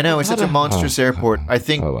biggest. I know, it's such a monstrous airport. I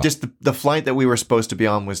think wow. just the flight that we were supposed to be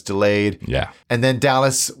on was delayed. Yeah. And then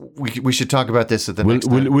Dallas, we should talk about this at the next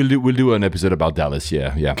time. We'll do an episode about Dallas.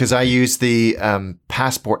 Yeah. Because I used the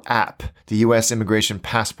passport app, the U.S. immigration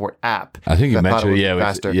passport app. I think you I thought mentioned it would be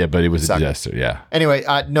faster. but it was Sucked. a disaster. Yeah. Anyway,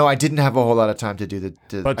 no, I didn't have a whole lot of time to do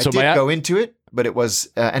But I so did go into it, but it was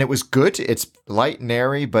and it was good. It's light and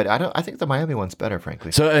airy, but I think the Miami one's better,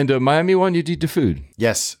 frankly. So and the Miami one, you did the food,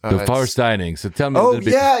 Yes, the first dining. So tell me. a Oh little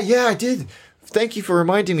bit. yeah, I did. Thank you for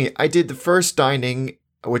reminding me. I did the first dining,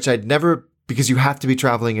 which I'd never, because you have to be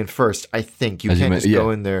traveling in first. I think you As you can't meant, just yeah.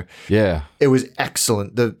 go in there. Yeah. It was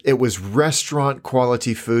excellent. It was restaurant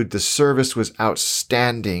quality food. The service was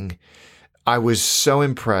outstanding. I was so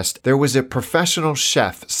impressed. There was a professional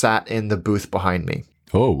chef sat in the booth behind me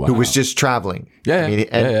Oh wow. who was just traveling. Yeah, I mean,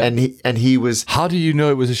 yeah. and he was. How do you know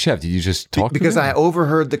it was a chef? Did you just talk? Because to I him?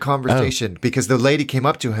 overheard the conversation because the lady came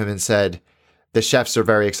up to him and said, "The chefs are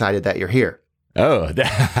very excited that you're here." Oh.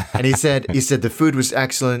 And he said the food was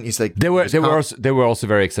excellent. He's like, they were also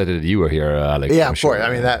very excited that you were here, Alex. yeah, I'm of sure. course.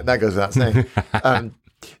 I mean that goes without saying.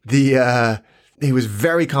 He was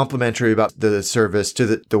very complimentary about the service to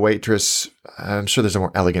the waitress. I'm sure there's a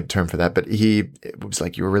more elegant term for that, but it was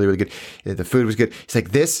like, you were really, really good. The food was good. He's like,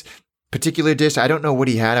 this particular dish, I don't know what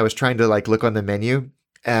he had. I was trying to like look on the menu.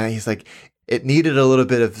 He's like, it needed a little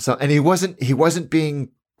bit of something. And he wasn't being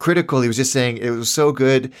critical. He was just saying it was so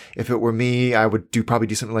good. If it were me, I would probably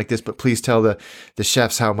do something like this, but please tell the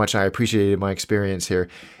chefs how much I appreciated my experience here.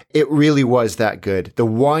 It really was that good. The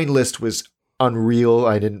wine list was unreal.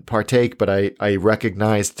 I didn't partake, but I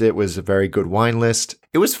recognized it was a very good wine list.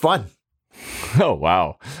 It was fun. Oh,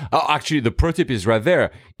 wow. Oh, actually, the pro tip is right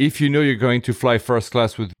there. If you know you're going to fly first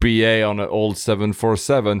class with BA on an old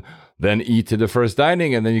 747, then eat at the first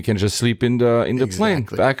dining, and then you can just sleep in the plane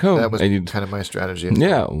back home. That was and kind of my strategy.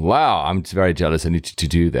 yeah, wow. I'm very jealous. I need to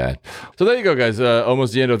do that. So there you go, guys.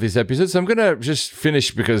 Almost the end of this episode. So I'm going to just finish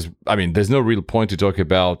because, I mean, there's no real point to talk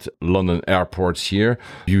about London airports here.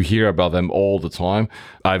 You hear about them all the time.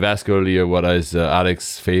 I've asked earlier what is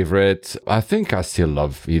Alex's favorite. I think I still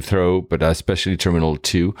love Heathrow, but especially Terminal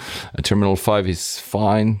 2. Terminal 5 is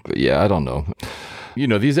fine, but yeah, I don't know. You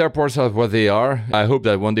know, these airports are what they are. I hope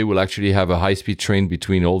that one day we'll actually have a high-speed train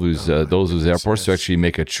between all those airports to actually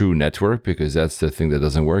make a true network, because that's the thing that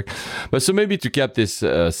doesn't work. But so maybe to cap this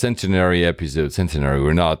centenary episode,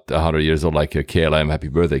 we're not 100 years old like a KLM, happy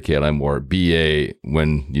birthday KLM, or BA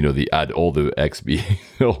when, you know, they add all the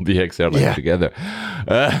all the X airlines together.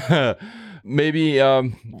 Maybe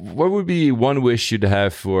what would be one wish you'd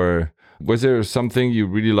have for, was there something you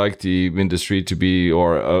really like the industry to be,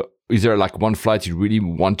 or is there like one flight you really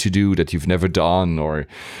want to do that you've never done, or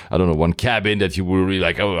I don't know, one cabin that you would really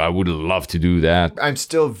like, oh, I would love to do that? I'm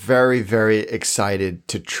still very, very excited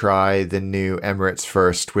to try the new Emirates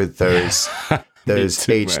First with those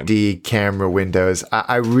HD camera windows.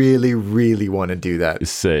 I really, really want to do that.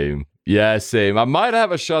 Same. Yeah, same. I might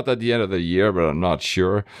have a shot at the end of the year, but I'm not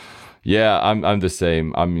sure. Yeah, I'm the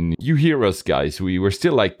same. I mean, you hear us, guys. We're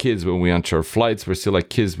still like kids when we enter flights. We're still like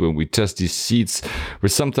kids when we test these seats. We're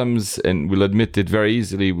sometimes, and we'll admit it very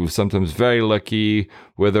easily, we're sometimes very lucky,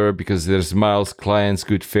 whether because there's miles, clients,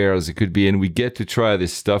 good fares, it could be, and we get to try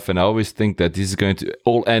this stuff. And I always think that this is going to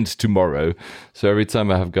all end tomorrow. So every time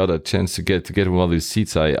I have got a chance to get one of these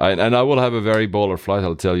seats, I will have a very baller flight.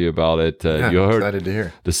 I'll tell you about it. You heard excited to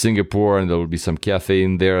hear the Singapore, and there will be some cafe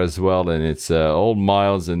in there as well, and it's all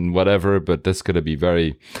miles and whatever, but that's going to be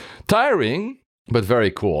very tiring, but very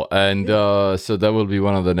cool. And so that will be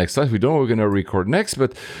one of the next slides. We don't know what we're going to record next,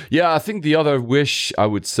 but yeah, I think the other wish I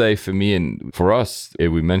would say for me and for us,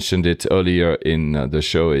 we mentioned it earlier in the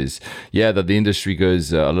show, is that the industry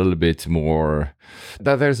goes a little bit more,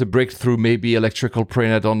 that there's a breakthrough, maybe electrical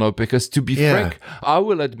plane, I don't know, because to be frank, I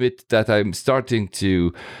will admit that I'm starting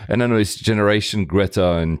to, and I know it's Generation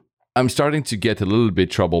Greta, and I'm starting to get a little bit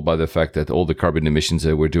troubled by the fact that all the carbon emissions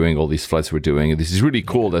that we're doing, all these flights we're doing, and this is really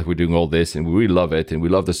cool that we're doing all this, and we really love it, and we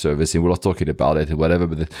love the service, and we're all talking about it and whatever,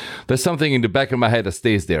 but there's something in the back of my head that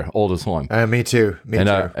stays there all the time. Me too.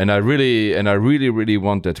 I really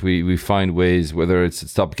want that we find ways, whether it's a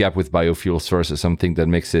stopgap with biofuels first or something that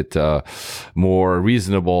makes it more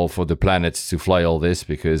reasonable for the planet to fly all this,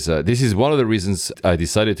 because this is one of the reasons I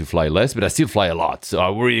decided to fly less, but I still fly a lot. So I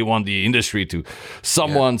really want the industry to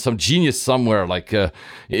some genius somewhere, like in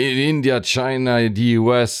India, China, the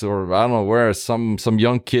US, or I don't know where, some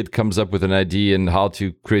young kid comes up with an idea and how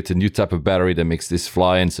to create a new type of battery that makes this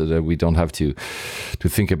fly, and so that we don't have to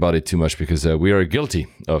think about it too much, because we are guilty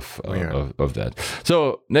of that.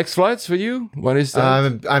 So next flights for you? When is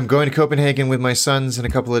that? I'm going to Copenhagen with my sons in a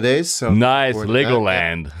couple of days. So nice, forward to that.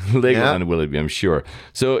 Legoland. Legoland will it be, I'm sure.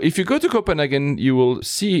 So if you go to Copenhagen, you will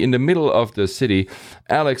see in the middle of the city,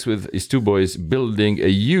 Alex with his two boys building a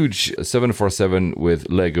huge 747 with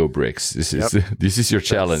Lego bricks. This is your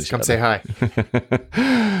challenge. Come say hi.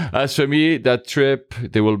 As for me, that trip,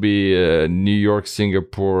 there will be New York,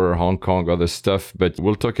 Singapore, Hong Kong, other stuff, but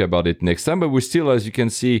we'll talk about it next time. But we're still, as you can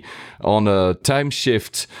see, on a time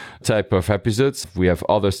shift type of episodes. We have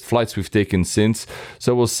other flights we've taken since,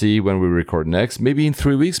 so we'll see when we record next. Maybe in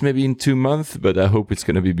 3 weeks, maybe in 2 months, but I hope it's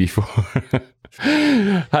going to be before.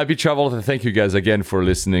 Happy travel, and thank you guys again for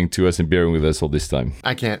listening to us and bearing with us all this time.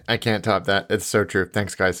 I can't top that. It's so true.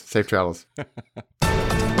 Thanks, guys. Safe travels.